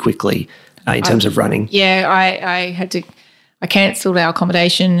pretty quickly in terms of running. Yeah, I had to. I cancelled our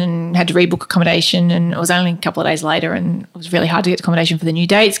accommodation and had to rebook accommodation, and it was only a couple of days later, and it was really hard to get accommodation for the new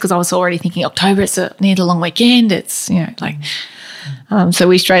dates because I was already thinking October, it's near the long weekend. It's, so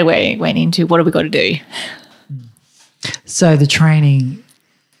we straight away went into what have we got to do. So the training,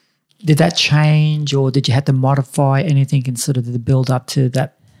 did that change, or did you have to modify anything in sort of the build up to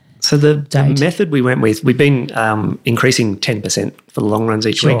that? So the Date. method we went with, we've been increasing 10% for the long runs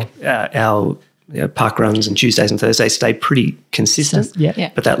each Sure. week. Our park runs and Tuesdays and Thursdays stay pretty consistent. Yeah.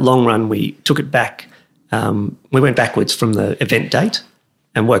 Yeah. But that long run, we took it back. We went backwards from the event date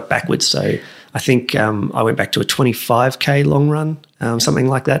and worked backwards. So I think I went back to a 25K long run, something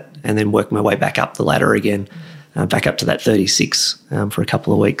like that, and then worked my way back up the ladder again, back up to that 36 for a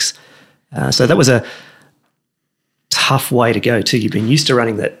couple of weeks. So that was a tough way to go too. You've been used to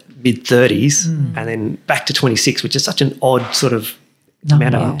running that mid-30s and then back to 26, which is such an odd sort of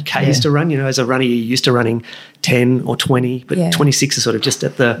amount of Ks to run. As a runner, you're used to running 10 or 20, but 26 is sort of just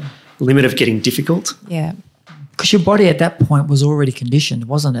at the limit of getting difficult. Yeah. Because your body at that point was already conditioned,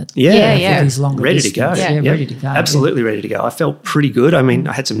 wasn't it? Yeah. For these longer Ready to go. distance. Yeah, ready to go. Absolutely ready to go. I felt pretty good. I mean,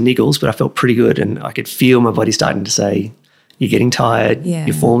 I had some niggles, but I felt pretty good, and I could feel my body starting to say, you're getting tired, Yeah.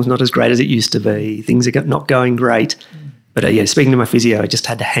 your form's not as great as it used to be, things are not going great. But speaking to my physio, I just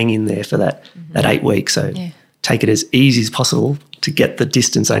had to hang in there for that 8 weeks. So take it as easy as possible to get the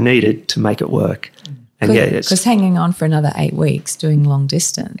distance I needed to make it work. And Because hanging on for another 8 weeks doing long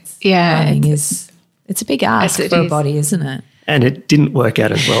distance running it's a big ask Yes, it for a is. body, isn't it? and it didn't work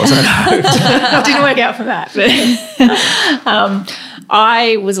out as well as I'd hoped. It didn't work out for that. But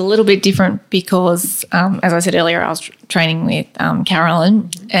I was a little bit different because, as I said earlier, I was training with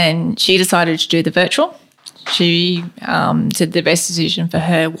Carolyn, and she decided to do the virtual. She said the best decision for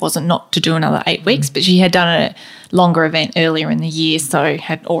her wasn't not to do another 8 weeks, but she had done a longer event earlier in the year, so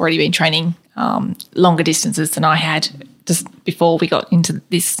had already been training longer distances than I had just before we got into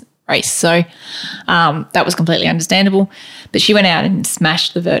this race. So that was completely understandable. But she went out and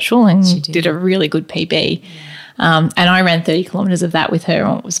smashed the virtual and did a really good PB. And I ran 30 kilometres of that with her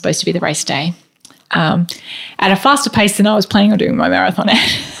on what was supposed to be the race day at a faster pace than I was planning on doing my marathon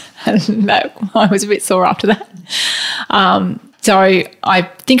at. And I was a bit sore after that. So I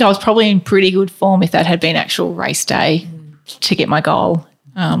think I was probably in pretty good form if that had been actual race day to get my goal.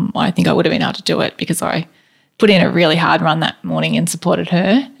 I think I would have been able to do it because I put in a really hard run that morning and supported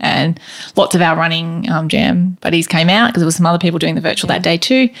her, and lots of our running jam buddies came out because there was some other people doing the virtual that day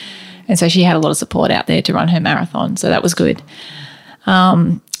too, and so she had a lot of support out there to run her marathon, so that was good.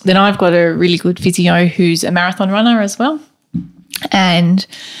 Then I've got a really good physio who's a marathon runner as well, and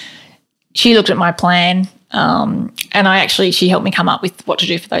she looked at my plan, and she helped me come up with what to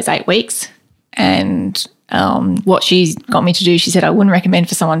do for those 8 weeks. And what she got me to do, she said I wouldn't recommend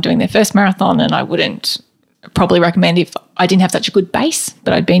for someone doing their first marathon, and I wouldn't probably recommend if I didn't have such a good base,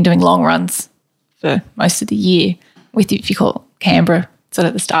 but I'd been doing long runs for most of the year with, if you call it Canberra, sort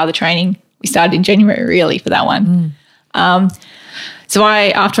of the start of the training. We started in January really for that one. So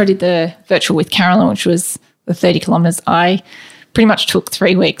after I did the virtual with Carolyn, which was the 30 kilometres, I pretty much took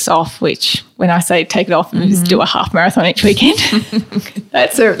 3 weeks off, which when I say take it off, is do a half marathon each weekend.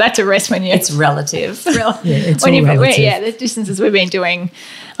 That's a rest when you... It's relative. It's when all relative. the distances we've been doing,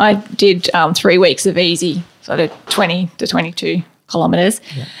 I did 3 weeks of easy, sort of 20 to 22 kilometres.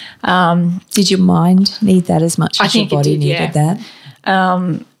 Did your mind need that as much I as your think it body did, needed yeah.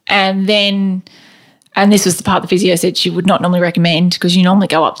 that? And this was the part the physio said she would not normally recommend because you normally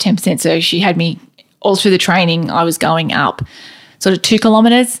go up 10%. So she had me all through the training, I was going up sort of 2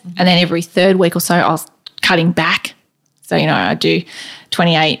 kilometres, and then every third week or so I was cutting back. So, I'd do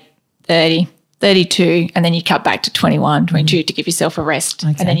 28, 30, 32, and then you'd cut back to 21, 22 to give yourself a rest.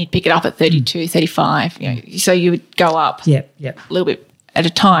 Okay. And then you'd pick it up at 32, 35. So you would go up Yep. a little bit at a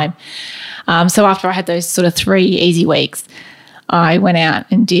time. So after I had those sort of 3 easy weeks, I went out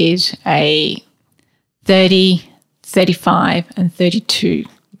and did a 30, 35 and 32.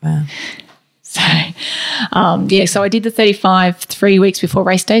 Wow. So, so I did the 35 3 weeks before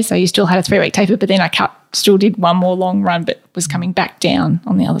race day. So you still had a 3-week taper, but then I still did one more long run, but was coming back down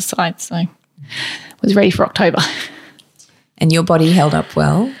on the other side. So I was ready for October. And your body held up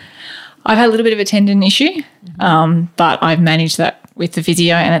well? I've had a little bit of a tendon issue, but I've managed that with the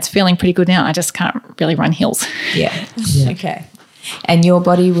physio and it's feeling pretty good now. I just can't really run hills. Yeah. Okay. And your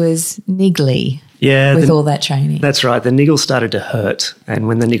body was niggly with all that training. That's right. The niggles started to hurt, and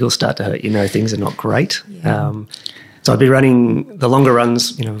when the niggles start to hurt, things are not great. Yeah. So I'd be running the longer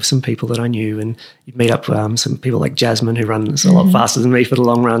runs, with some people that I knew, and you'd meet up some people like Jasmine who runs a lot faster than me for the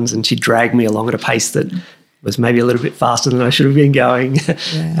long runs, and she'd drag me along at a pace that was maybe a little bit faster than I should have been going,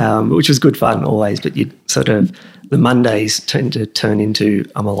 which was good fun always. But you sort of, the Mondays tend to turn into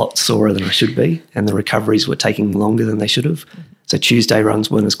I'm a lot sorer than I should be, and the recoveries were taking longer than they should have. So Tuesday runs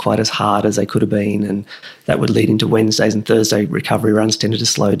weren't as quite as hard as they could have been, and that would lead into Wednesdays and Thursday recovery runs tended to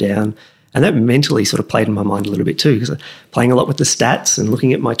slow down. And that mentally sort of played in my mind a little bit too, because playing a lot with the stats and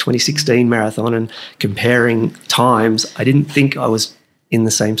looking at my 2016 marathon and comparing times, I didn't think I was in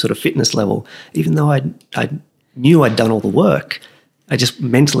the same sort of fitness level. Even though I knew I'd done all the work, I just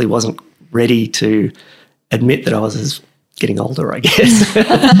mentally wasn't ready to admit that I was getting older, I guess.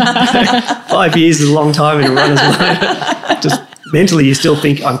 5 years is a long time in a runner's life. Just mentally you still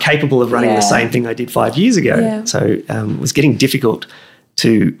think I'm capable of running the same thing I did 5 years ago. Yeah. So it was getting difficult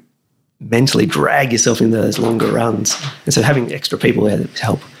to mentally drag yourself in those longer runs. And so having extra people there to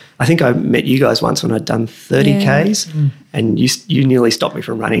help. I think I met you guys once when I'd done 30 Ks and you nearly stopped me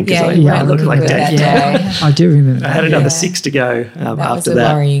from running because I looked like death. day. I do remember I that. had another 6 to go That after was a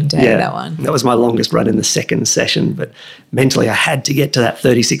that. worrying day, that one. That was my longest run in the second session, but mentally I had to get to that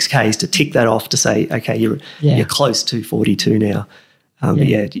 36 Ks to tick that off to say, okay, you're close to 42 now.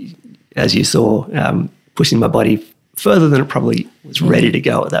 But as you saw, pushing my body further than it probably was ready to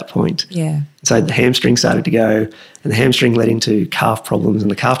go at that point. Yeah. So the hamstring started to go, and the hamstring led into calf problems,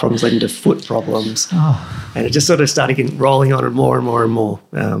 and the calf problems led into foot problems. And it just sort of started getting rolling on and more and more and more.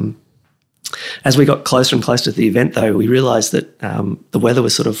 As we got closer and closer to the event, though, we realised that the weather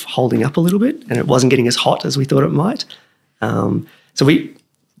was sort of holding up a little bit, and it wasn't getting as hot as we thought it might. So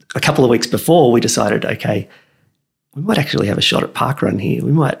a couple of weeks before, we decided, okay, we might actually have a shot at parkrun here.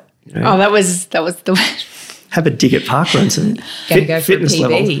 We might, that was the have a dig at parkruns. Go for a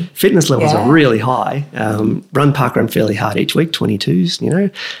PB. Fitness levels are really high. Run parkrun fairly hard each week, 22s,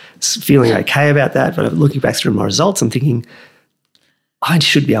 feeling okay about that. But looking back through my results, I'm thinking, I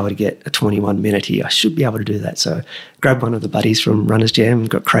should be able to get a 21 minute here. I should be able to do that. So I grabbed one of the buddies from Runners Jam,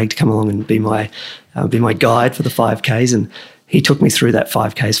 got Craig to come along and be my guide for the 5Ks, and he took me through that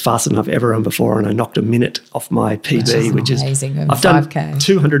 5Ks faster than I've ever run before, and I knocked a minute off my PB, which is amazing. I've done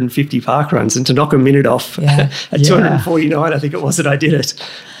 250 park runs, and to knock a minute off at 249, I think it was that I did it,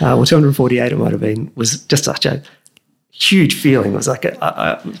 or 248 it might have been, was just such a huge feeling. It was like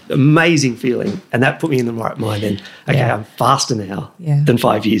a amazing feeling, and that put me in the right mind. And okay, I'm faster now than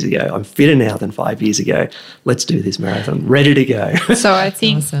 5 years ago. I'm fitter now than 5 years ago. Let's do this marathon. Ready to go. So I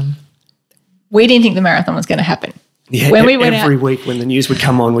think Awesome. we didn't think the marathon was going to happen. Yeah, when we went every week when the news would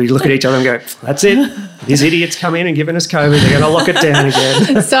come on, we'd look at each other and go, that's it. These idiots come in and giving us COVID. They're going to lock it down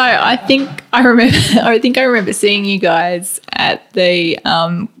again. So I think I remember seeing you guys at the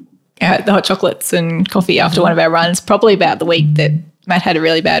hot chocolates and coffee after one of our runs, probably about the week that Matt had a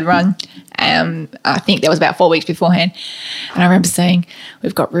really bad run. I think that was about 4 weeks beforehand. And I remember saying,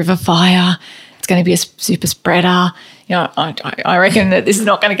 we've got River Fire. It's going to be a super spreader. I reckon that this is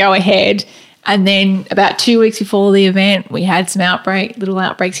not going to go ahead. And then about 2 weeks before the event, we had some little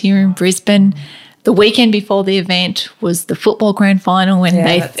outbreaks here in Brisbane. The weekend before the event was the football grand final when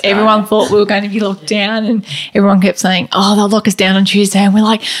everyone thought we were going to be locked down, and everyone kept saying, they'll lock us down on Tuesday. And we're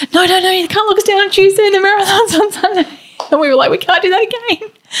like, no, you can't lock us down on Tuesday. The marathon's on Sunday. And we were like, we can't do that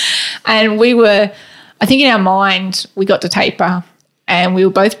again. And I think in our mind, we got to taper, and we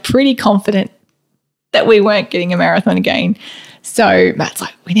were both pretty confident that we weren't getting a marathon again. So Matt's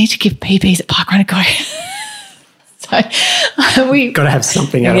like, we need to give PBs at Parkrun a go. So we got to have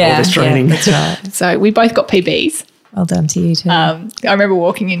something out of all this training. That's right. So we both got PBs. Well done to you too. I remember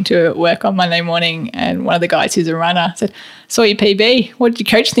walking into work on Monday morning, and one of the guys who's a runner said, saw your PB. What did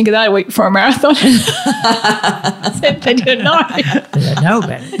your coach think of that a week before a marathon? I said, they didn't know. They don't know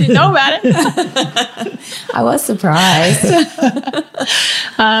about it. Didn't know about it. I was surprised.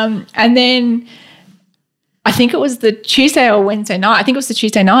 And then I think it was the Tuesday or Wednesday night. I think it was the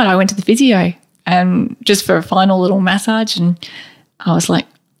Tuesday night I went to the physio just for a final little massage, and I was like,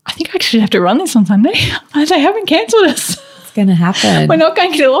 I think I actually have to run this on Sunday. They haven't cancelled us. It's going to happen. We're not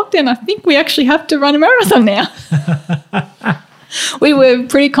going to get a lockdown. I think we actually have to run a marathon now. We were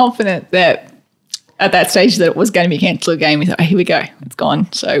pretty confident that at that stage that it was going to be cancelled again. We thought, here we go, it's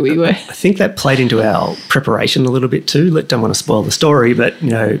gone. So we were. I think that played into our preparation a little bit too. Don't want to spoil the story, but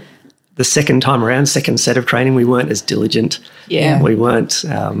the second time around, second set of training, we weren't as diligent. Yeah. We weren't,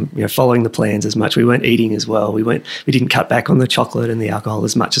 following the plans as much. We weren't eating as well. We didn't cut back on the chocolate and the alcohol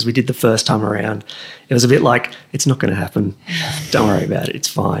as much as we did the first time around. It was a bit like, it's not going to happen. Don't worry about it. It's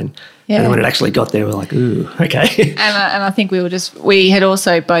fine. Yeah. And then when it actually got there, we're like, ooh, okay. And I think we had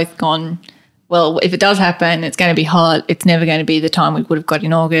also both gone, well, if it does happen, it's going to be hot. It's never going to be the time we would have got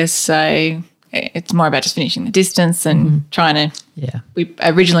in August. So it's more about just finishing the distance and trying to. Yeah. We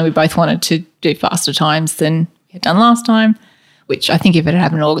both wanted to do faster times than we had done last time, which I think if it had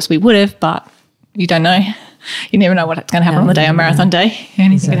happened in August we would have, but you don't know. You never know what's going to happen on the day on marathon day.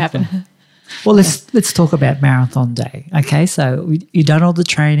 Anything could happen. Well, let's talk about marathon day. Okay, so you've done all the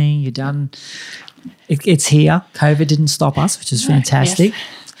training. You've done. It's here. COVID didn't stop us, which is fantastic.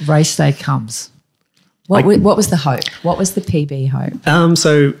 Yes. Race day comes. What was the hope? What was the PB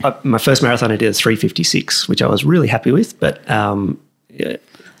hope? My first marathon I did is 3:56, which I was really happy with, but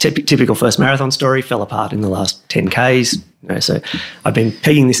typical first marathon story, fell apart in the last 10Ks. So I've been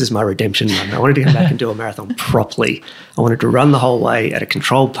pegging this as my redemption run. I wanted to come back and do a marathon properly. I wanted to run the whole way at a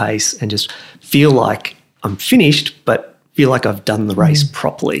controlled pace and just feel like I'm finished, but feel like I've done the race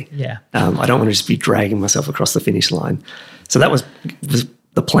properly. Yeah. I don't want to just be dragging myself across the finish line. So that was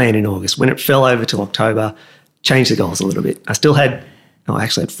the plan in August. When it fell over to October, changed the goals a little bit. I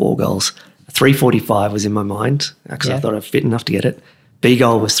actually had 4 goals. 3:45 was in my mind because I thought I'd fit enough to get it. B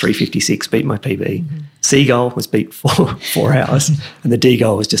goal was 3:56, beat my PB. C goal was beat 4 hours, and the D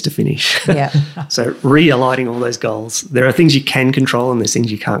goal was just to finish. Yeah. So realigning all those goals. There are things you can control and there's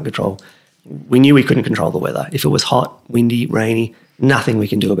things you can't control. We knew we couldn't control the weather. If it was hot, windy, rainy, nothing we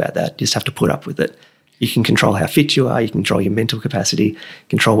can do about that. You just have to put up with it. You can control how fit you are. You can control your mental capacity,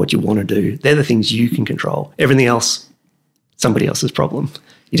 control what you want to do. They're the things you can control. Everything else, somebody else's problem.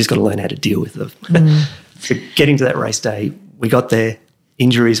 You just got to learn how to deal with them. So getting to that race day, we got there.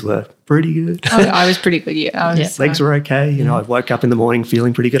 Injuries were pretty good. I was pretty good, yeah. Legs were okay. You know, I woke up in the morning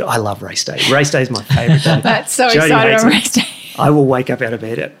feeling pretty good. I love race day. Race day is my favourite day. That's so Jodie excited hates on it. race day. I will wake up out of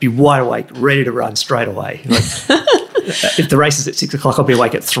bed, be wide awake, ready to run straight away. Like, if the race is at 6 o'clock, I'll be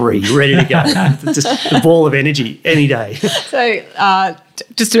awake at 3, ready to go. Just the ball of energy any day. So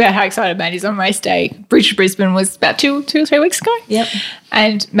just about how excited Matt is on race day. Bridge to Brisbane was about two or 3 weeks ago. Yep.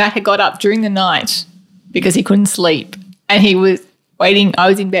 And Matt had got up during the night because he couldn't sleep. And he was waiting. I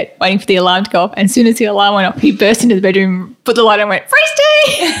was in bed waiting for the alarm to go off. And as soon as the alarm went off, he burst into the bedroom, put the light on and went, race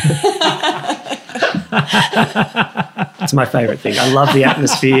day! It's my favourite thing. I love the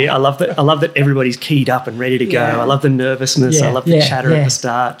atmosphere. I love that everybody's keyed up and ready to go. Yeah. I love the nervousness. Yeah, I love the yeah, chatter yeah. at the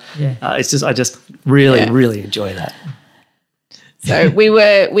start. Yeah. I just really enjoy that. So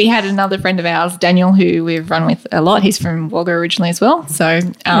we had another friend of ours, Daniel, who we've run with a lot. He's from Wagga originally as well. So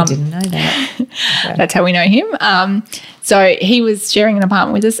I didn't know that. that's how we know him. So he was sharing an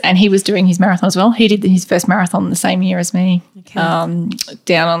apartment with us and he was doing his marathon as well. He did his first marathon the same year as me,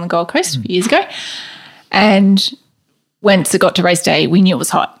 down on the Gold Coast a few years ago. And once it got to race day, we knew it was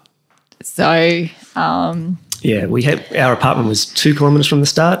hot. So Yeah, our apartment was 2 kilometres from the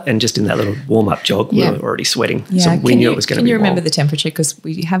start, and just in that little warm-up jog, we were already sweating. Yeah. So we knew it was going to be Can you remember warm. the temperature? Because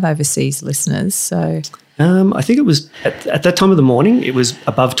we have overseas listeners, so I think it was at that time of the morning. It was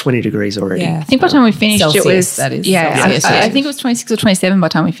above 20 degrees already. yeah. I think by the time we finished Celsius, it was, that is. yeah, Celsius, I yeah. think it was 26 or 27 by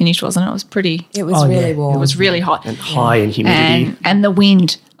the time we finished, wasn't it? It was pretty, It was really warm. it was really hot. And high in humidity. And the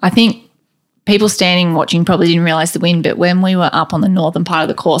wind, I think people standing watching probably didn't realise the wind, but when we were up on the northern part of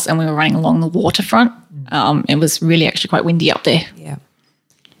the course and we were running along the waterfront, it was really actually quite windy up there. Yeah.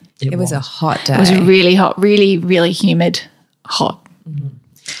 It was a hot day. It was really hot, really, really humid, hot.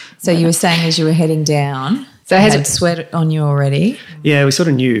 So you were saying as you were heading down, So you has had it- sweat on you already. Yeah, we sort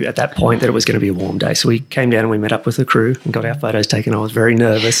of knew at that point that it was going to be a warm day. So we came down and we met up with the crew and got our photos taken. I was very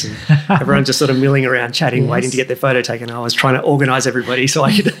nervous and everyone just sort of milling around, chatting, waiting to get their photo taken. I was trying to organise everybody so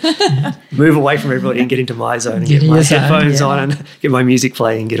I could move away from everybody and get into my zone and Get get in my your zone, headphones yeah. on and get my music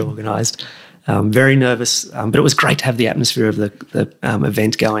playing and get organised. Very nervous, but it was great to have the atmosphere of the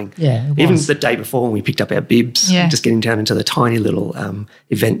event going. Yeah, it Even was. the day before when we picked up our bibs, Yeah. just getting down into the tiny little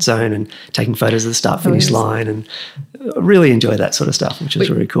event zone and taking photos of the start-finish line, and I really enjoy that sort of stuff, which was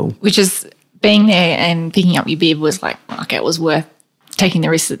really cool. Which is being there and picking up your bib was like, okay, it was worth taking the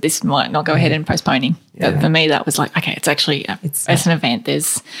risk that this might not go ahead and postponing. But for me, that was like, okay, it's actually it's an event.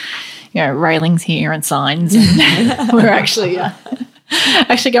 There's, railings here and signs, and we're actually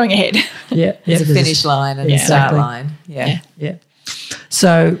going ahead. Yeah. There's a finish line and a start Exactly. line. Yeah. Yeah.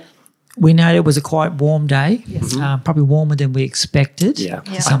 So we know it was a quite warm day, probably warmer than we expected. Yeah,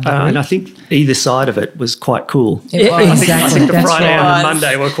 to some and degree. I think either side of it was quite cool. It Yeah, was. exactly. I think the That's Friday right. and the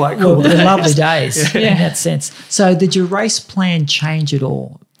Monday were quite Well, cool. they're lovely days in that sense. So did your race plan change at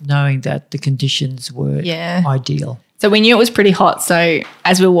all, knowing that the conditions were Yeah. ideal? So we knew it was pretty hot. So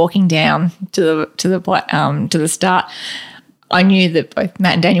as we were walking down to the start, I knew that both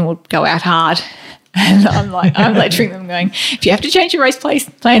Matt and Daniel would go out hard. And I'm lecturing them, going, if you have to change your race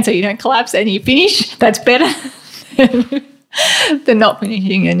plan so you don't collapse and you finish, that's better than not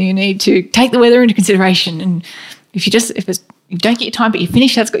finishing. And you need to take the weather into consideration. And if you don't get your time, but you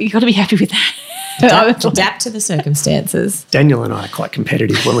finish. You've got to be happy with that. Adapt to the circumstances. Daniel and I are quite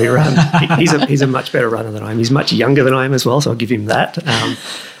competitive when we run. He's a much better runner than I am. He's much younger than I am as well, so I'll give him that.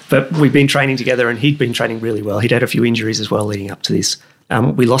 But we've been training together, and he'd been training really well. He'd had a few injuries as well leading up to this.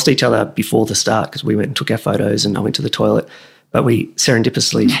 We lost each other before the start because we went and took our photos, and I went to the toilet. But we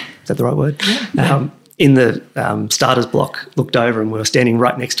serendipitously, is that the right word? Yeah. In the starters block, looked over, and we were standing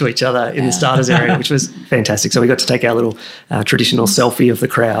right next to each other in the starters area, which was fantastic. So we got to take our little traditional selfie of the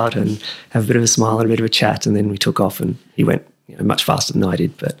crowd and have a bit of a smile and a bit of a chat, and then we took off, and he went much faster than I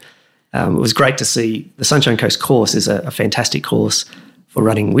did. But it was great to see. The Sunshine Coast course is a fantastic course for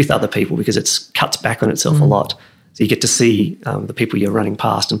running with other people because it cuts back on itself a lot. So you get to see the people you're running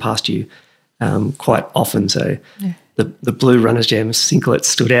past and past you quite often. So the blue Runners Jam singlet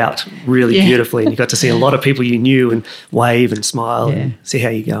stood out really beautifully, and you got to see a lot of people you knew and wave and smile and see how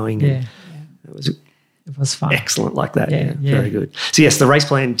you're going. Yeah. It was fun. Excellent like that. Yeah, very good. So yes, the race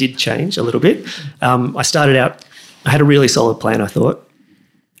plan did change a little bit. I started out, I had a really solid plan, I thought.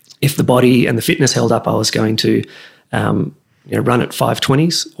 If the body and the fitness held up, I was going to run at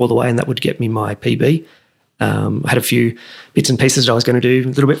 5:20s all the way, and that would get me my PB. I had a few bits and pieces that I was going to do,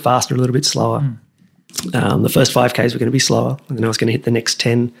 a little bit faster, a little bit slower. The first 5Ks were going to be slower, and then I was going to hit the next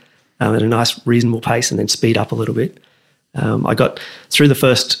 10 at a nice, reasonable pace and then speed up a little bit. I got through the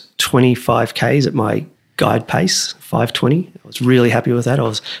first 25Ks at my guide pace, 5:20. I was really happy with that. I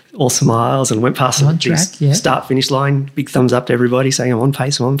was all smiles and went past the start-finish line, big thumbs up to everybody saying I'm on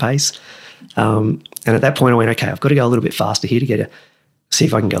pace, I'm on pace. And at that point I went, okay, I've got to go a little bit faster here to see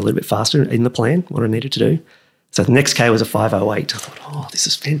if I can go a little bit faster in the plan, what I needed to do. So the next K was a 5:08. I thought, this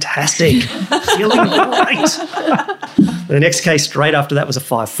is fantastic. Feeling great. The next K straight after that was a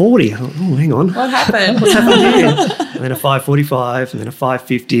 5:40. I thought, hang on. What happened? What's happened here? And then a 5:45 and then a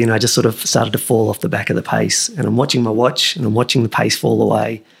 5:50, and I just sort of started to fall off the back of the pace. And I'm watching my watch and I'm watching the pace fall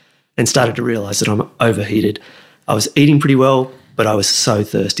away and started to realise that I'm overheated. I was eating pretty well, but I was so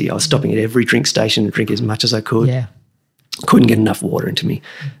thirsty. I was stopping at every drink station to drink as much as I could. Yeah. Couldn't get enough water into me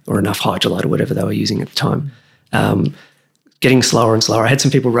or enough Hydrolite or whatever they were using at the time. Getting slower and slower. I had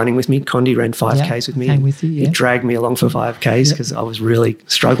some people running with me. Condi ran 5Ks with me. Came with you, He dragged me along for 5Ks because I was really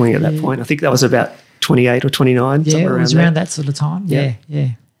struggling at that point. I think that was about 28 or 29, somewhere it was around around that sort of time. Yeah.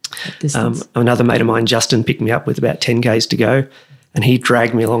 Another mate of mine, Justin, picked me up with about 10Ks to go, and he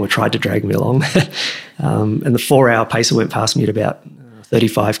dragged me along or tried to drag me along. And the 4-hour pacer went past me at about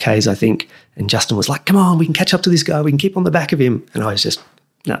 35Ks, I think, and Justin was like, come on, we can catch up to this guy. We can keep on the back of him. And I was just,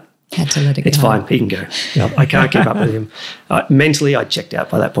 no. Had to let it go. It's fine. He can go. I can't keep up with him. Mentally, I checked out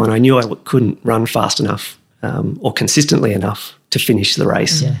by that point. I knew I couldn't run fast enough or consistently enough to finish the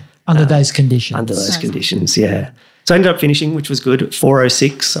race. Yeah. Under those conditions. Under those conditions, yeah. So I ended up finishing, which was good,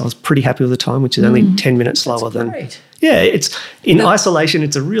 4:06. I was pretty happy with the time, which is only 10 minutes slower than. Great. Yeah, it's in isolation.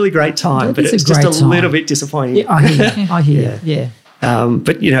 It's a really great time, but it's just a little bit disappointing. Yeah, I hear. Yeah.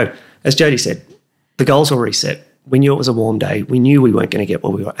 But as Jody said, the goals were reset. We knew it was a warm day. We knew we weren't going to get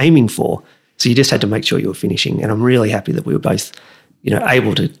what we were aiming for. So you just had to make sure you were finishing. And I'm really happy that we were both,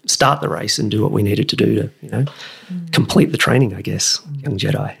 able to start the race and do what we needed to do to, complete the training, I guess. Young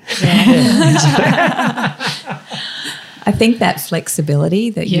Jedi. I think that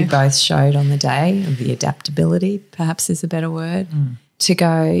flexibility that you both showed on the day, or the adaptability perhaps is a better word, to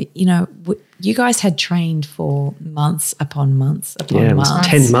go, you guys had trained for months upon months upon months. It was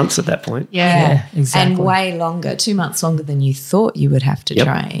 10 months at that point. Yeah, exactly. And way longer, 2 months longer than you thought you would have to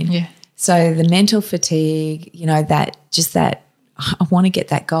train. Yeah. So the mental fatigue, that I want to get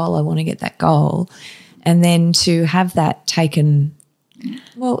that goal, and then to have that taken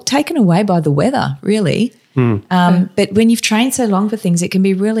away by the weather, really. But when you've trained so long for things, it can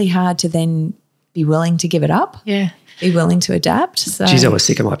be really hard to then be willing to give it up. Yeah. Be willing to adapt. So. Geez, I was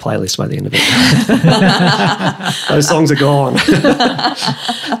sick of my playlist by the end of it. Those songs are gone.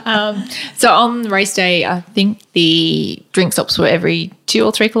 So on race day, I think the drink stops were every 2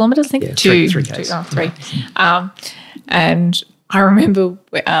 or 3 kilometres. I think Yeah, 2. 3 Ks. 3. And I remember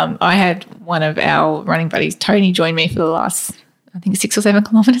I had one of our running buddies, Tony, join me for the last, I think, 6 or 7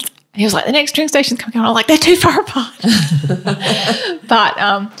 kilometres. And he was like, the next drink station's coming on. I'm like, they're too far apart.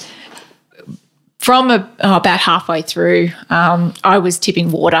 But from about halfway through, I was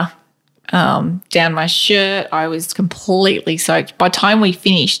tipping water down my shirt. I was completely soaked. By the time we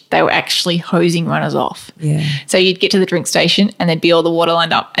finished, they were actually hosing runners off. Yeah. So you'd get to the drink station and there'd be all the water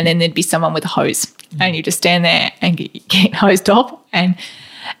lined up, and then there'd be someone with a hose, and you just stand there and get hosed off. And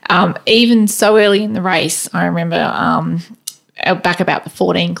even so early in the race, I remember back about the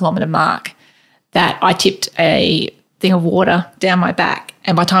 14-kilometre mark that I tipped a thing of water down my back,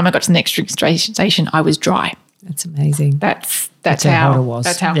 and by the time I got to the next drink station, I was dry. That's amazing. That's That's how hot it was.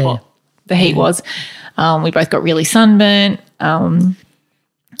 That's how Yeah. hot the heat was. We both got really sunburnt.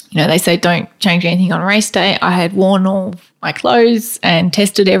 They say don't change anything on race day. I had worn all my clothes and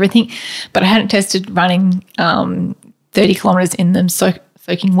tested everything, but I hadn't tested running 30 kilometres in them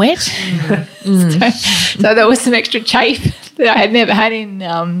soaking wet. So there was some extra chafe that I had never had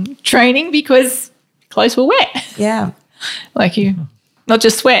in training because clothes were wet. Yeah. Like not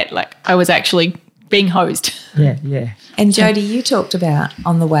just sweat, like I was actually being hosed. Yeah. And Jodie, you talked about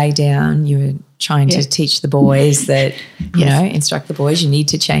on the way down, you were trying to teach the boys that, instruct the boys, you need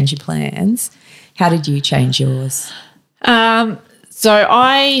to change your plans. How did you change yours? So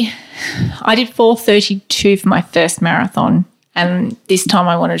I did 4:32 for my first marathon, and this time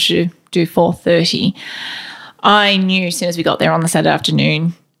I wanted to do 4:30. I knew as soon as we got there on the Saturday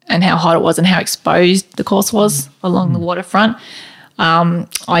afternoon and how hot it was and how exposed the course was along the waterfront,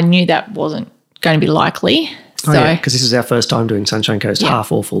 I knew that wasn't going to be likely. So, because this is our first time doing Sunshine Coast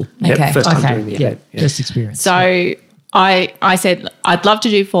half awful. Okay. First time doing the event. First experience. So I said I'd love to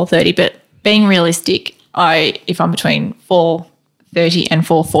do 4:30, but being realistic, if I'm between 4:30 and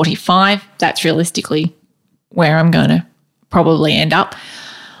 4:45, that's realistically where I'm going to probably end up.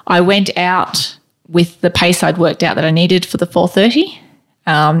 I went out with the pace I'd worked out that I needed for the 4:30,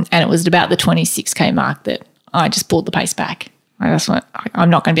 and it was about the 26K mark that I just pulled the pace back. I just went, I'm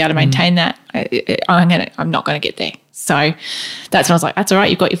not going to be able to maintain that. I'm not going to get there. So that's when I was like, that's all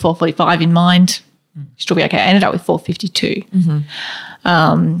right. You've got your 4:45 in mind. Still be okay. I ended up with 4:52.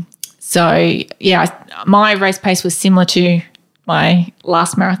 My race pace was similar to my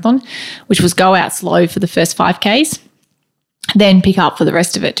last marathon, which was go out slow for the first 5Ks, then pick up for the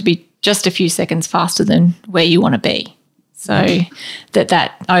rest of it to be just a few seconds faster than where you want to be. So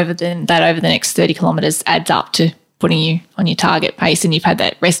that over the next 30 kilometres adds up to putting you on your target pace, and you've had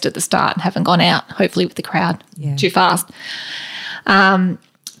that rest at the start and haven't gone out, hopefully with the crowd too fast.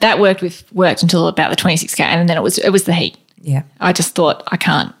 That worked until about the 26K, and then it was the heat. Yeah. I just thought I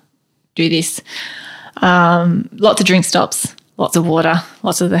can't do this. Lots of drink stops, lots of water,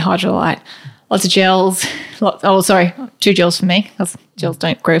 lots of the Hydrolyte, lots of gels. 2 gels for me because gels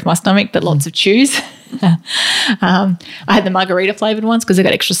don't grow with my stomach, but lots of chews. I had the margarita flavoured ones because they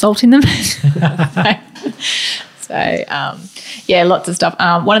got extra salt in them. So, lots of stuff.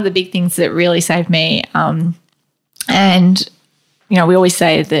 One of the big things that really saved me, and, we always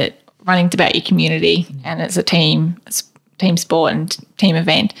say that running's about your community and it's a team sport and team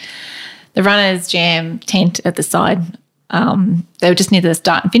event. The runners jam tent at the side. They were just near the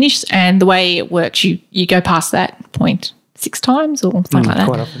start and finish, and the way it works, you go past that point 6 times or something like that.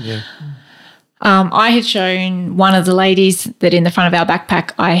 Quite often, yeah. I had shown one of the ladies that in the front of our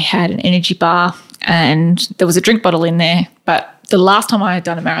backpack I had an energy bar and there was a drink bottle in there, but the last time I had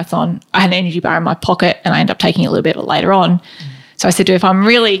done a marathon, I had an energy bar in my pocket and I ended up taking it a little bit later on. So I said to her, if I'm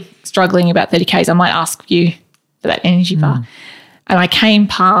really struggling about 30 Ks, I might ask you for that energy bar. And I came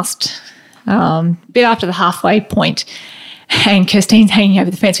past a bit after the halfway point, and Kirstine's hanging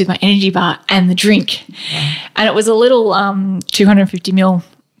over the fence with my energy bar and the drink. And it was a little 250ml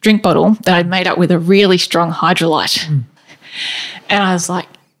drink bottle that I'd made up with a really strong Hydrolyte. And I was like,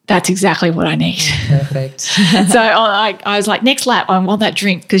 that's exactly what I need. Perfect. So I was like, next lap, I want that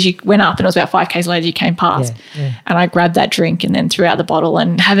drink, because you went up and it was about 5Ks later you came past. And I grabbed that drink and then threw out the bottle,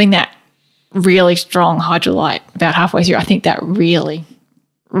 and having that really strong Hydrolyte about halfway through, I think that really,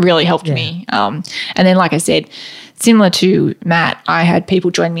 really helped me. And then, like I said, similar to Matt, I had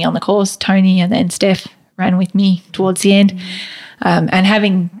people join me on the course. Tony and then Steph ran with me towards the end. And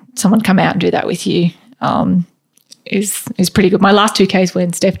having someone come out and do that with you is pretty good. My last 2Ks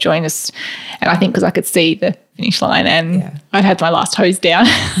when Steph joined us, and I think because I could see the finish line and I'd had my last hose down,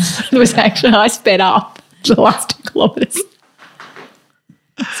 it was actually, I sped up the last 2 kilometres.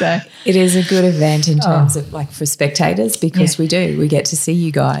 So it is a good event in terms of for spectators, because we get to see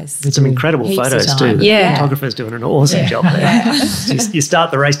you guys. There's some incredible Heaps of photos time. too. The Yeah. photographer's doing an awesome job there. You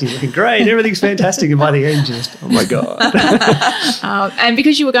start the race and you're looking great, everything's fantastic, and by the end you're just, oh my God. and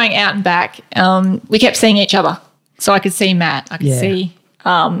because you were going out and back, we kept seeing each other. So I could see Matt, I could see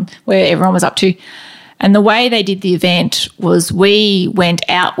where everyone was up to. And the way they did the event was we went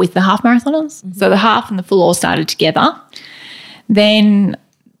out with the half marathoners. So the half and the full all started together. Then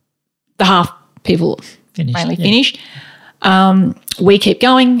the half people mainly finished. We keep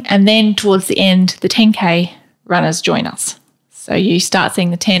going, and then towards the end, the 10K runners join us. So you start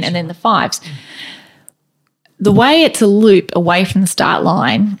seeing the 10 and then the 5s. The way it's a loop away from the start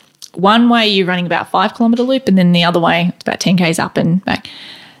line, one way you're running about 5 kilometre loop, and then the other way it's about 10Ks up and back.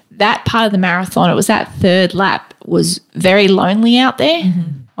 That part of the marathon, it was that third lap, was very lonely out there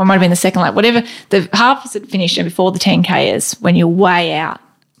or it might have been the second lap, whatever. The half had finished and before the 10Kers, when you're way out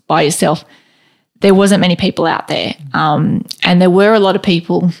by yourself, there wasn't many people out there. And there were a lot of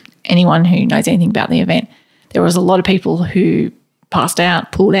people, anyone who knows anything about the event, there was a lot of people who passed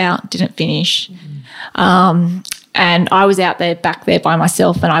out, pulled out, didn't finish. And I was out there, back there by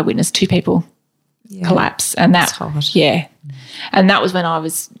myself, and I witnessed 2 people collapse. And That's hard. yeah. And that was when I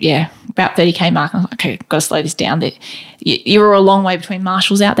was, about 30K mark. I was like, okay, got to slow this down. You were a long way between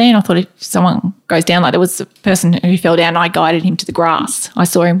marshals out there, and I thought if someone goes down, like there was a person who fell down, and I guided him to the grass. I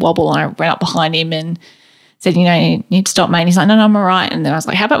saw him wobble, and I ran up behind him and said, you need to stop, mate. And he's like, no, I'm all right. And then I was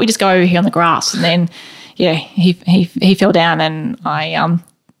like, how about we just go over here on the grass? And then, he fell down, and I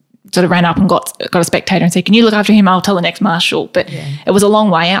sort of ran up and got a spectator and said, can you look after him? I'll tell the next marshal. But it was a long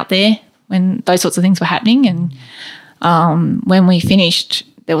way out there when those sorts of things were happening. And when we finished,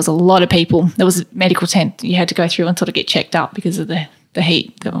 there was a lot of people. There was a medical tent you had to go through and sort of get checked up because of the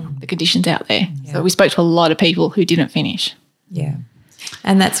heat, the conditions out there. Yeah. So we spoke to a lot of people who didn't finish. Yeah.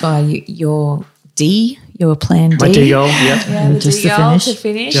 And that's why your plan D. My D goal, Yeah, the Just D to goal finish. to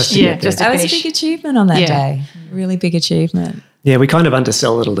finish. Just to get there. That was a big achievement on that day. Really big achievement. Yeah, we kind of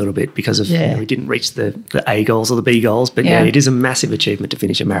undersell it a little bit because of we didn't reach the A goals or the B goals, but it is a massive achievement to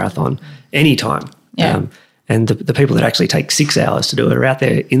finish a marathon anytime. Yeah. And the people that actually take 6 hours to do it are out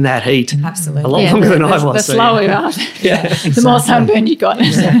there in that heat Absolutely. a lot longer than I was. The slower you are, the more sunburn you got.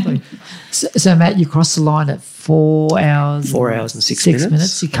 Exactly. So, Matt, you crossed the line at 4 hours. 4 hours and 6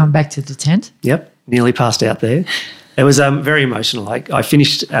 minutes. You come back to the tent. Yep, nearly passed out there. It was very emotional. I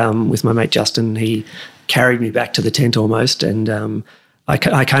finished with my mate Justin. He carried me back to the tent almost, and I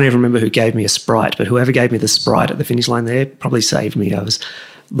can't even remember who gave me a Sprite, but whoever gave me the Sprite at the finish line there probably saved me. I was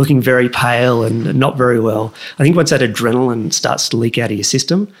looking very pale and not very well. I think once that adrenaline starts to leak out of your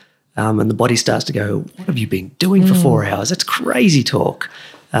system and the body starts to go, what have you been doing for 4 hours? That's crazy talk.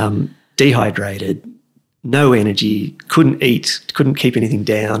 Dehydrated, no energy, couldn't eat, couldn't keep anything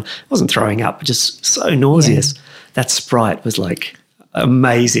down. I wasn't throwing up, but just so nauseous. Yeah. That Sprite was like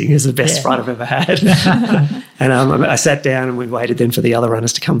amazing. It was the best Sprite I've ever had. And I sat down and we waited then for the other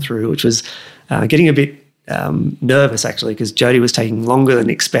runners to come through, which was getting a bit nervous actually because Jodie was taking longer than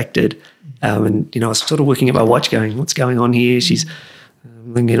expected. And, I was sort of looking at my watch going, what's going on here? She's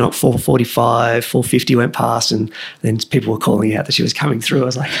thinking 4:45, 4:50 went past and then people were calling out that she was coming through. I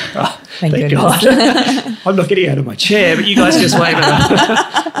was like, thank God. I'm not getting out of my chair, but you guys just wave at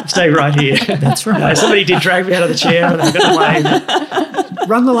her. Stay right here. That's right. No, somebody did drag me out of the chair and I got to wave.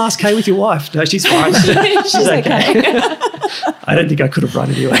 Run the last K with your wife. No, she's fine. She's okay. I don't think I could have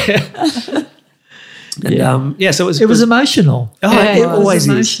run anywhere. And, so it was emotional. Oh, it always is.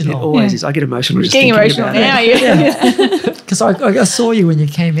 Emotional. It always is. I get emotional just Getting thinking emotional about it. now. Because I saw you when you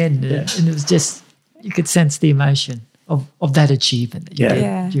came in and it was just, you could sense the emotion of that achievement that you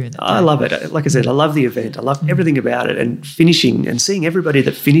did during that day. I love it. Like I said, I love the event. I love everything about it, and finishing and seeing everybody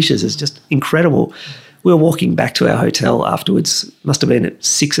that finishes is just incredible. We were walking back to our hotel afterwards, must have been at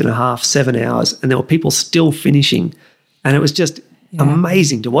 6.5, 7 hours, and there were people still finishing, and it was just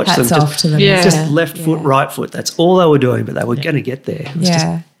amazing to watch Hats them. off to them. Just left foot, right foot. That's all they were doing, but they were going to get there. It was just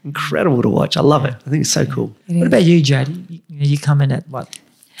incredible to watch. I love it. I think it's so cool. What about you, Jodie? You come in at what?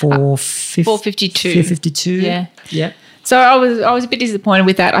 4:52. 4:52. Yeah. So I was a bit disappointed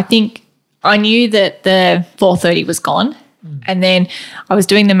with that. I think I knew that the 4:30 was gone, and then I was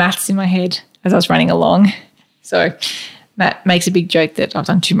doing the maths in my head as I was running along. So Matt makes a big joke that I've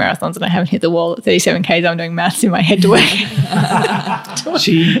done 2 marathons and I haven't hit the wall at 37 Ks. I'm doing maths in my head to work.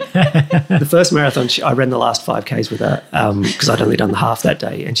 The first marathon, I ran the last 5 Ks with her because I'd only done the half that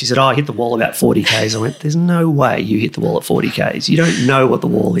day. And she said, I hit the wall about 40 Ks. I went, there's no way you hit the wall at 40 Ks. You don't know what the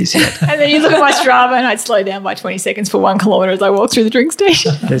wall is yet. And then you look at my Strava and I'd slow down by 20 seconds for 1 kilometre as I walk through the drink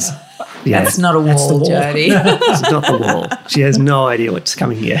station. That's not a wall, Jodie. It's not the wall. She has no idea what's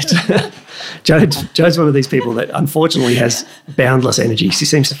coming yet. Jo's one of these people that unfortunately has boundless energy. She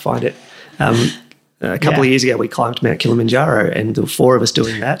seems to find it. A couple of years ago, we climbed Mount Kilimanjaro, and there were 4 of us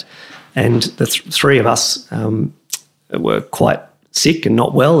doing that. And the 3 of us were quite sick and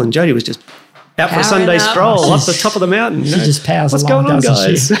not well, and Jodie was just out for a Sunday stroll up the top of the mountain. She just powers What's along, going on,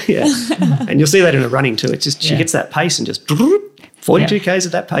 doesn't guys? Yeah. And you'll see that in her running too. It's just she gets that pace and just 42 Ks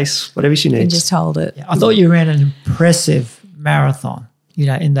at that pace, whatever she needs. And just hold it. I thought you ran an impressive marathon,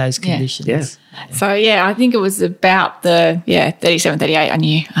 in those conditions. Yeah. So, I think it was about the 37, 38. I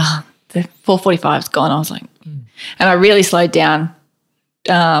knew, the 4:45's gone. I was like, and I really slowed down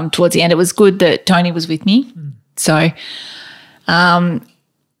towards the end. It was good that Tony was with me. So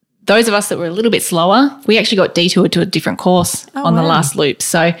those of us that were a little bit slower, we actually got detoured to a different course on the last loop.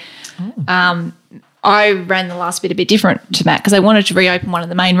 So I ran the last bit a bit different to that because they wanted to reopen one of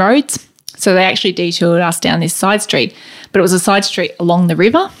the main roads. So they actually detoured us down this side street, but it was a side street along the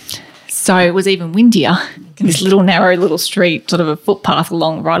river. So it was even windier in this little narrow little street, sort of a footpath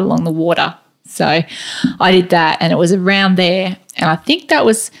right along the water. So I did that, and it was around there. And I think that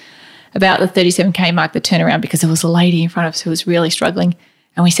was about the 37K mark, the turnaround, because there was a lady in front of us who was really struggling.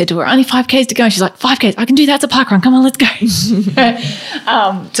 And we said to her, only 5Ks to go. And she's like, 5Ks, I can do that. It's a park run. Come on, let's go. So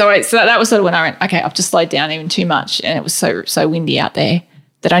that was sort of when I went, okay, I've just slowed down even too much. And it was so windy out there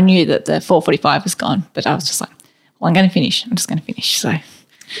that I knew that the 4:45 was gone. But I was just like, well, I'm going to finish. I'm just going to finish. So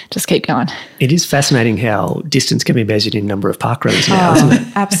just keep going. It is fascinating how distance can be measured in number of park runs now, isn't it?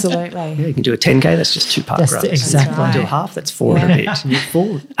 Absolutely. Yeah, you can do a 10K, that's just 2 park That's runs. exactly. You can do a half, that's 4 and a bit. You do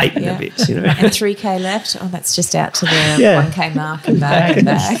 4, 8 and a bit, you know. And 3K left. Oh, that's just out to the Yeah. 1K mark and back and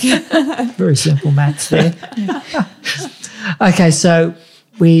back. Very simple maths there. Okay, so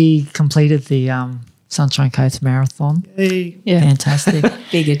we completed the Sunshine Coast Marathon. Hey. Yeah. Fantastic.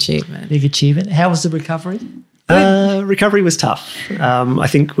 Big achievement. Big achievement. How was the recovery? Recovery was tough. I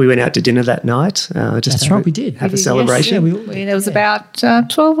think we went out to dinner that night. That's right, we did. Have We a did, celebration. yes. Yeah, There was about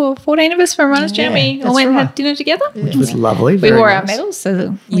 12 or 14 of us from Runners Jam. We all that's went and right. had dinner together. Which was lovely. We very wore our nice. medals so that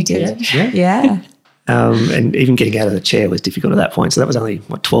we You did. could. Yeah. And even getting out of the chair was difficult at that point. So that was only,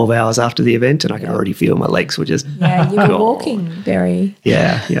 12 hours after the event, and I could already feel my legs were just... Yeah, you were Oh. walking very.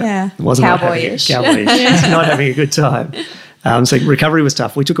 Yeah. Yeah. Wasn't not having Cowboyish. not having a good time. So recovery was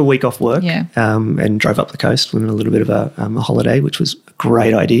tough. We took a week off work Yeah. and drove up the coast. Went on a little bit of a holiday, which was a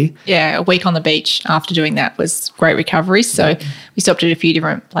great idea. Yeah, a week on the beach after doing that was great recovery. So we stopped at a few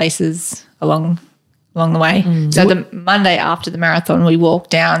different places along the way. So the Monday after the marathon, we walked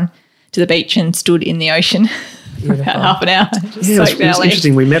down to the beach and stood in the ocean for about half an hour. Just Yeah, it was, soaked it our was legs.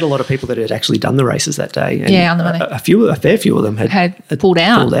 interesting. We met a lot of people that had actually done the races that day. And Yeah, on the Monday. a fair few of them had Pulled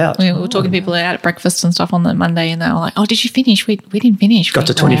out. Pulled out. We were talking to people out at breakfast and stuff on the Monday, and they were like, "Oh, did you finish? We didn't finish." Got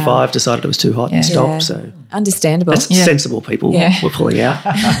to 25, decided it was too hot and Yeah. stopped. So Understandable. that's sensible people Yeah. were pulling out.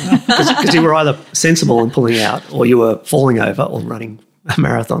 Because you were either sensible and pulling out, or you were falling over or running a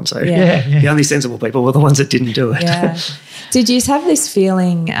marathon. So Yeah. the only sensible people were the ones that didn't do it. Yeah. Did you have this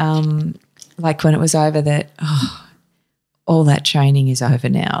feeling, like when it was over, that all that training is over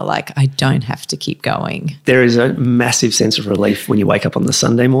now? Like, I don't have to keep going. There is a massive sense of relief when you wake up on the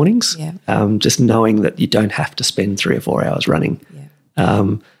Sunday mornings, Yeah. just knowing that you don't have to spend 3 or 4 hours running. Yeah.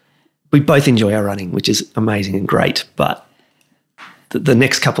 We both enjoy our running, which is amazing and great, but the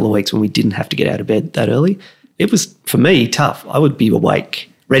next couple of weeks when we didn't have to get out of bed that early, it was, for me, tough. I would be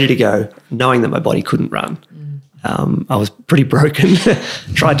awake, ready to go, knowing that my body couldn't run. I was pretty broken.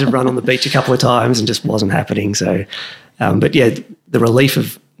 Tried to run on the beach a couple of times and just wasn't happening. So, but yeah, the relief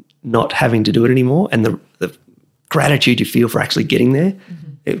of not having to do it anymore and the gratitude you feel for actually getting there.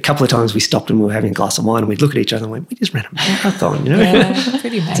 A couple of times we stopped and we were having a glass of wine and we'd look at each other and went, we just ran a marathon, you know? Yeah,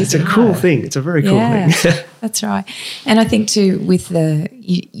 pretty amazing. It's a cool thing. It's a very cool thing. That's right. And I think too, with the,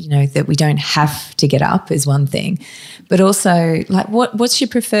 you know, that we don't have to get up is one thing, but also like what's your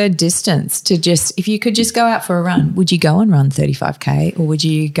preferred distance to just, if you could just go out for a run, would you go and run 35K or would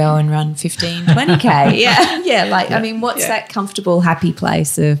you go and run 15, 20K? Yeah. Like, I mean, what's that comfortable, happy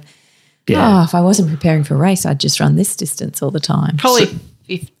place of, Yeah. oh, if I wasn't preparing for a race, I'd just run this distance all the time. Probably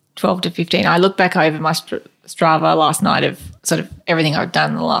 12 to 15. I look back over my Strava last night of sort of everything I've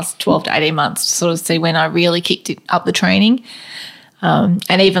done in the last 12 to 18 months to sort of see when I really kicked it up the training.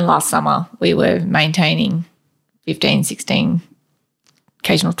 And even last summer, we were maintaining 15, 16,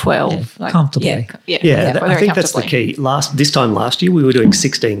 occasional 12. Comfortably. Yeah, Yeah, I very think that's the comfortably. key. This time last year, we were doing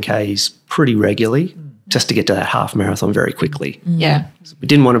 16Ks pretty regularly just to get to that half marathon very quickly. Yeah. We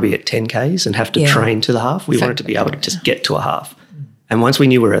didn't want to be at 10Ks and have to Yeah. train to the half. We wanted to be able to just get to a half. And once we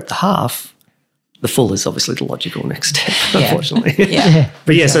knew we were at the half, the full is obviously the logical next step, unfortunately. Yeah.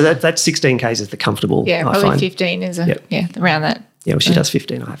 But yeah, so that 16Ks is the comfortable, Yeah, I probably find. 15 is Yep. around that. Yeah, well, she does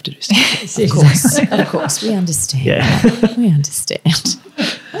 15. I have to do 16. Of course, we understand. Yeah. We understand.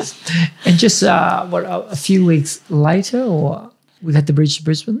 And just a few weeks later, or we had the bridge to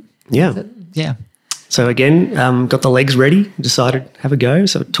Brisbane. Yeah. Yeah. So again, got the legs ready, decided have a go.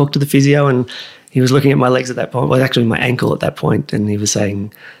 So I talked to the physio and he was looking at my legs at that point. Well, actually my ankle at that point, and he was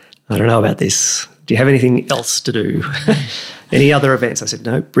saying, I don't know about this. Do you have anything else to do? Any other events? I said,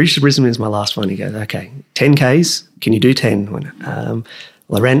 no, Bridge to Brisbane is my last one. He goes, okay, 10Ks, can you do 10? I went,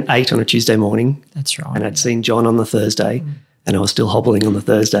 well, I ran 8 on a Tuesday morning. That's right. And I'd seen John on the Thursday and I was still hobbling on the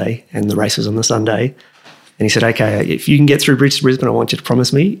Thursday and the race was on the Sunday. And he said, okay, if you can get through Bridge to Brisbane, I want you to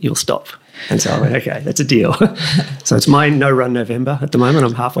promise me you'll stop. And so I went, okay, that's a deal. So it's my No Run November at the moment.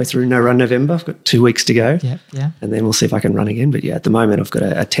 I'm halfway through No Run November. I've got 2 weeks to go. Yeah. And then we'll see if I can run again. But yeah, at the moment I've got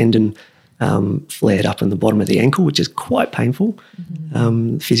a tendon flared up in the bottom of the ankle, which is quite painful.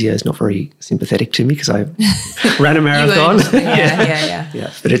 Physio is not very sympathetic to me because I ran a marathon. Yeah.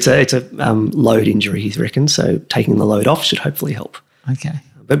 But it's a load injury, he reckons. So taking the load off should hopefully help. Okay.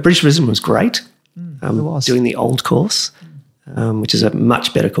 But British Brisbane was great. It was. Doing the old course, which is a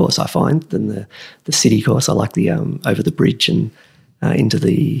much better course, I find, than the city course. I like the over the bridge and into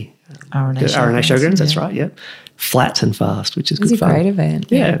the RNA Showgrounds. That's yeah. right, yeah. Flat and fast, which is It was good a fun. great event.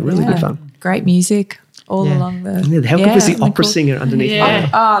 Yeah, really good fun. Great music all Yeah. along the. Yeah, how good was the and opera cool- singer underneath? Yeah.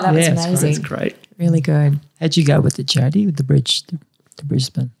 Oh, that was Yeah, it's amazing. That's great. Really good. How'd you go with the Jody, with the bridge to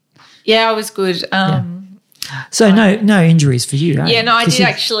Brisbane? Yeah, I was good. So no injuries for you, eh? Yeah, no, I 'Cause did you-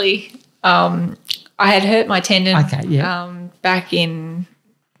 actually. I had hurt my tendon. Okay, yeah. Back in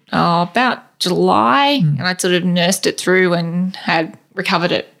about July, and I'd sort of nursed it through and had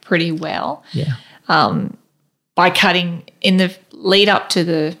recovered it pretty well. Yeah. By cutting in the lead up to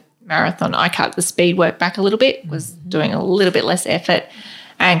the marathon, I cut the speed work back a little bit, was doing a little bit less effort,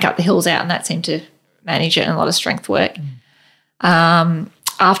 and cut the hills out, and that seemed to manage it, and a lot of strength work.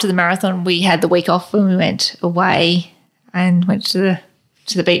 After the marathon, we had the week off when we went away and went to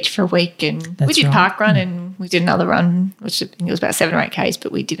the beach for a week, and we That's did right. park run and we did another run, which I think it was about 7 or 8 Ks,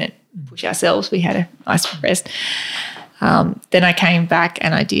 but we didn't push ourselves. We had a nice rest. Then I came back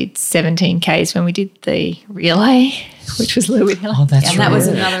and I did 17 Ks when we did the relay, which was a little bit hilly. Oh, that's And right. that was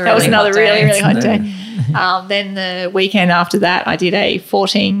another That was really another hot really, day. really hot day. Then the weekend after that, I did a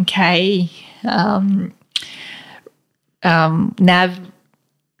 14K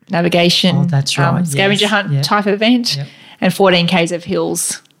navigation, Oh, that's right. scavenger Yes. hunt Yep. type event, Yep. and 14 Ks of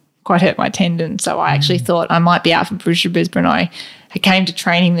hills. Quite hurt my tendon, so I actually thought I might be out from Bridge to Brisbane. I came to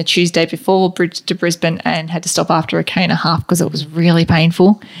training the Tuesday before Bridge to Brisbane and had to stop after a K and a half because it was really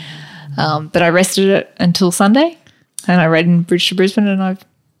painful. But I rested it until Sunday, and I ran in Bridge to Brisbane, and I've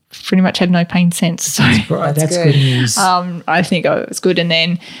pretty much had no pain since. So Right, that's good. good news. I think it was good. And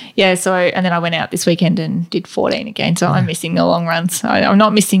then, and then I went out this weekend and did 14 again. So I'm missing the long runs. I'm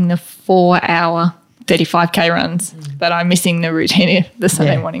not missing the 4-hour 35K runs, but I'm missing the routine, the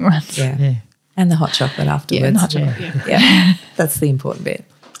Sunday Yeah. morning runs. Yeah. yeah. And the hot chocolate afterwards. and the hot chocolate, yeah. Yeah. That's the important bit.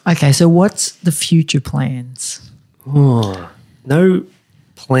 Okay, so what's the future plans? Oh, no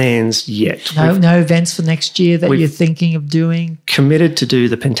plans yet. No, We've no events for next year that we've- you're thinking of doing? committed to do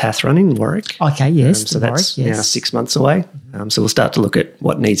the Pentath run in Warwick. Okay, yes. So the that's Warwick, now yes. 6 months away. So we'll start to look at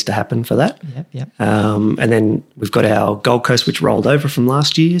what needs to happen for that. Yep. And then we've got our Gold Coast, which rolled over from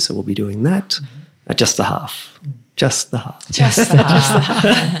last year. So we'll be doing that. Just the half. Just the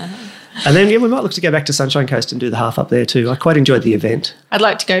half. And then, we might look to go back to Sunshine Coast and do the half up there too. I quite enjoyed the event. I'd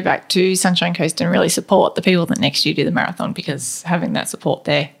like to go back to Sunshine Coast and really support the people that next year do the marathon, because having that support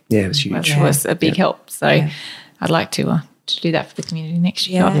there Yeah, it was huge. was a big help. So I'd like to do that for the community next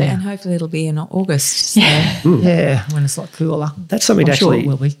year. Yeah. up there. And hopefully it'll be in August. So. Yeah, when it's a lot cooler. That's something I'm to sure actually, it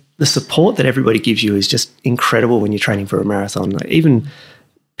will be. the support that everybody gives you is just incredible when you're training for a marathon. Like, even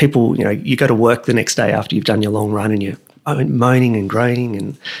people, you go to work the next day after you've done your long run and you're moaning and groaning.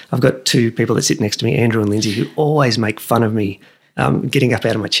 And I've got 2 people that sit next to me, Andrew and Lindsay, who always make fun of me getting up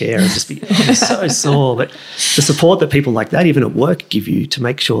out of my chair and just be I'm so sore. But the support that people like that, even at work, give you to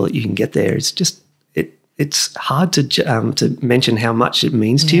make sure that you can get there is just, it's hard to mention how much it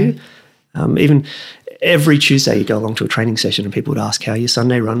means to you. Even every Tuesday you go along to a training session and people would ask how your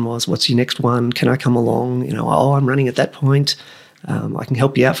Sunday run was, what's your next one, can I come along? I'm running at that point. I can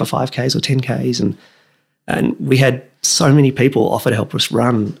help you out for 5Ks or 10Ks. And we had so many people offer to help us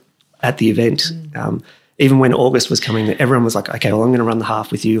run at the event. Even when August was coming, everyone was like, okay, well, I'm going to run the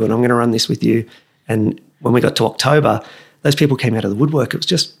half with you and I'm going to run this with you. And when we got to October, those people came out of the woodwork. It was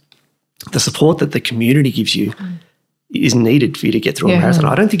just the support that the community gives you is needed for you to get through a marathon.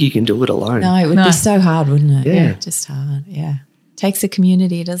 I don't think you can do it alone. No, it would be so hard, wouldn't it? Yeah. Just hard. Yeah. Takes a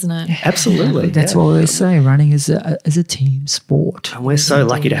community, doesn't it? Absolutely. That's yeah. what we always say. Running is a team sport. And we're so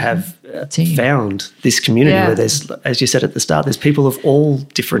lucky to have Team. found this community Yeah. where there's, as you said at the start, there's people of all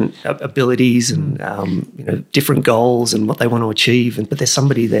different abilities and different goals and what they want to achieve. But there's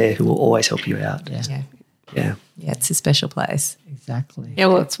somebody there who will always help you out. Yeah. Yeah. Yeah, it's a special place. Exactly. Yeah,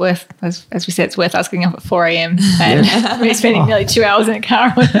 well, it's worth, as we said, it's worth us getting up at 4 a.m. and we're spending nearly 2 hours in a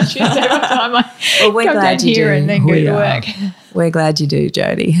car on a Tuesday by the time I Well, we're come glad down you here do. and then go We to are. work. We're glad you do,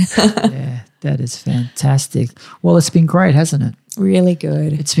 Jody. Yeah, that is fantastic. Well, it's been great, hasn't it? Really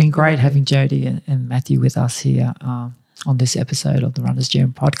good. It's been great having Jody and Matthew with us here on this episode of the Runner's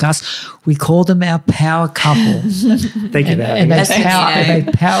Gym podcast. We call them our power couple. Thank you for having and us. they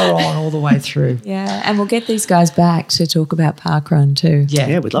power on all the way through. Yeah, and we'll get these guys back to talk about parkrun too.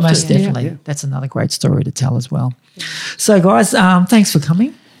 Yeah, we'd love most to. definitely. Yeah. That's another great story to tell as well. So, guys, thanks for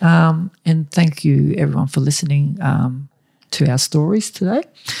coming. And thank you, everyone, for listening to our stories today.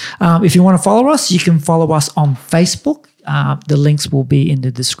 If you want to follow us, you can follow us on Facebook. The links will be in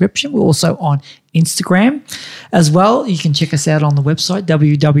the description. We're also on Instagram as well. You can check us out on the website,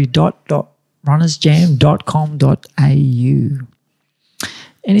 www.runnersjam.com.au.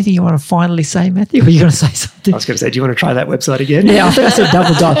 Anything you want to finally say, Matthew? Or are you going to say something? I was going to say, do you want to try that website again? Yeah, I think I said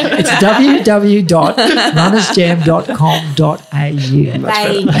double dot. It's www.runnersjam.com.au.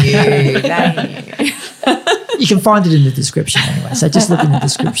 Thank you. You can find it in the description anyway. So just look in the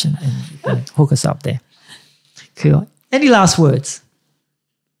description and you can hook us up there. Cool. Any last words?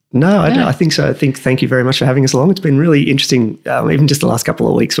 No, I think so. Thank you very much for having us along. It's been really interesting, even just the last couple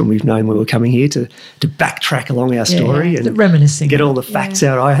of weeks when we've known we were coming here to backtrack along our story and reminiscing, get all the facts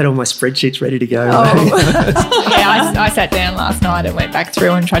out. I had all my spreadsheets ready to go. I sat down last night and went back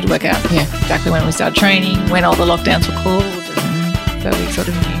through and tried to work out exactly when we started training, when all the lockdowns were called, and so we sort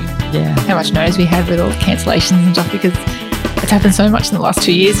of knew how much notice we had with all the cancellations and stuff, because it's happened so much in the last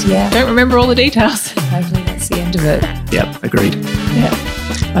 2 years. Yeah. Don't remember all the details. Hopefully that's the end of it. Yep, agreed. Yeah.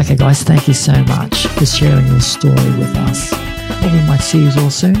 Okay, guys, thank you so much for sharing your story with us. Well, we might see you all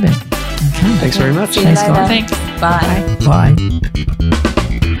soon then. Okay. Thanks very much. See you Thanks, later. guys. Thanks. Bye. Bye.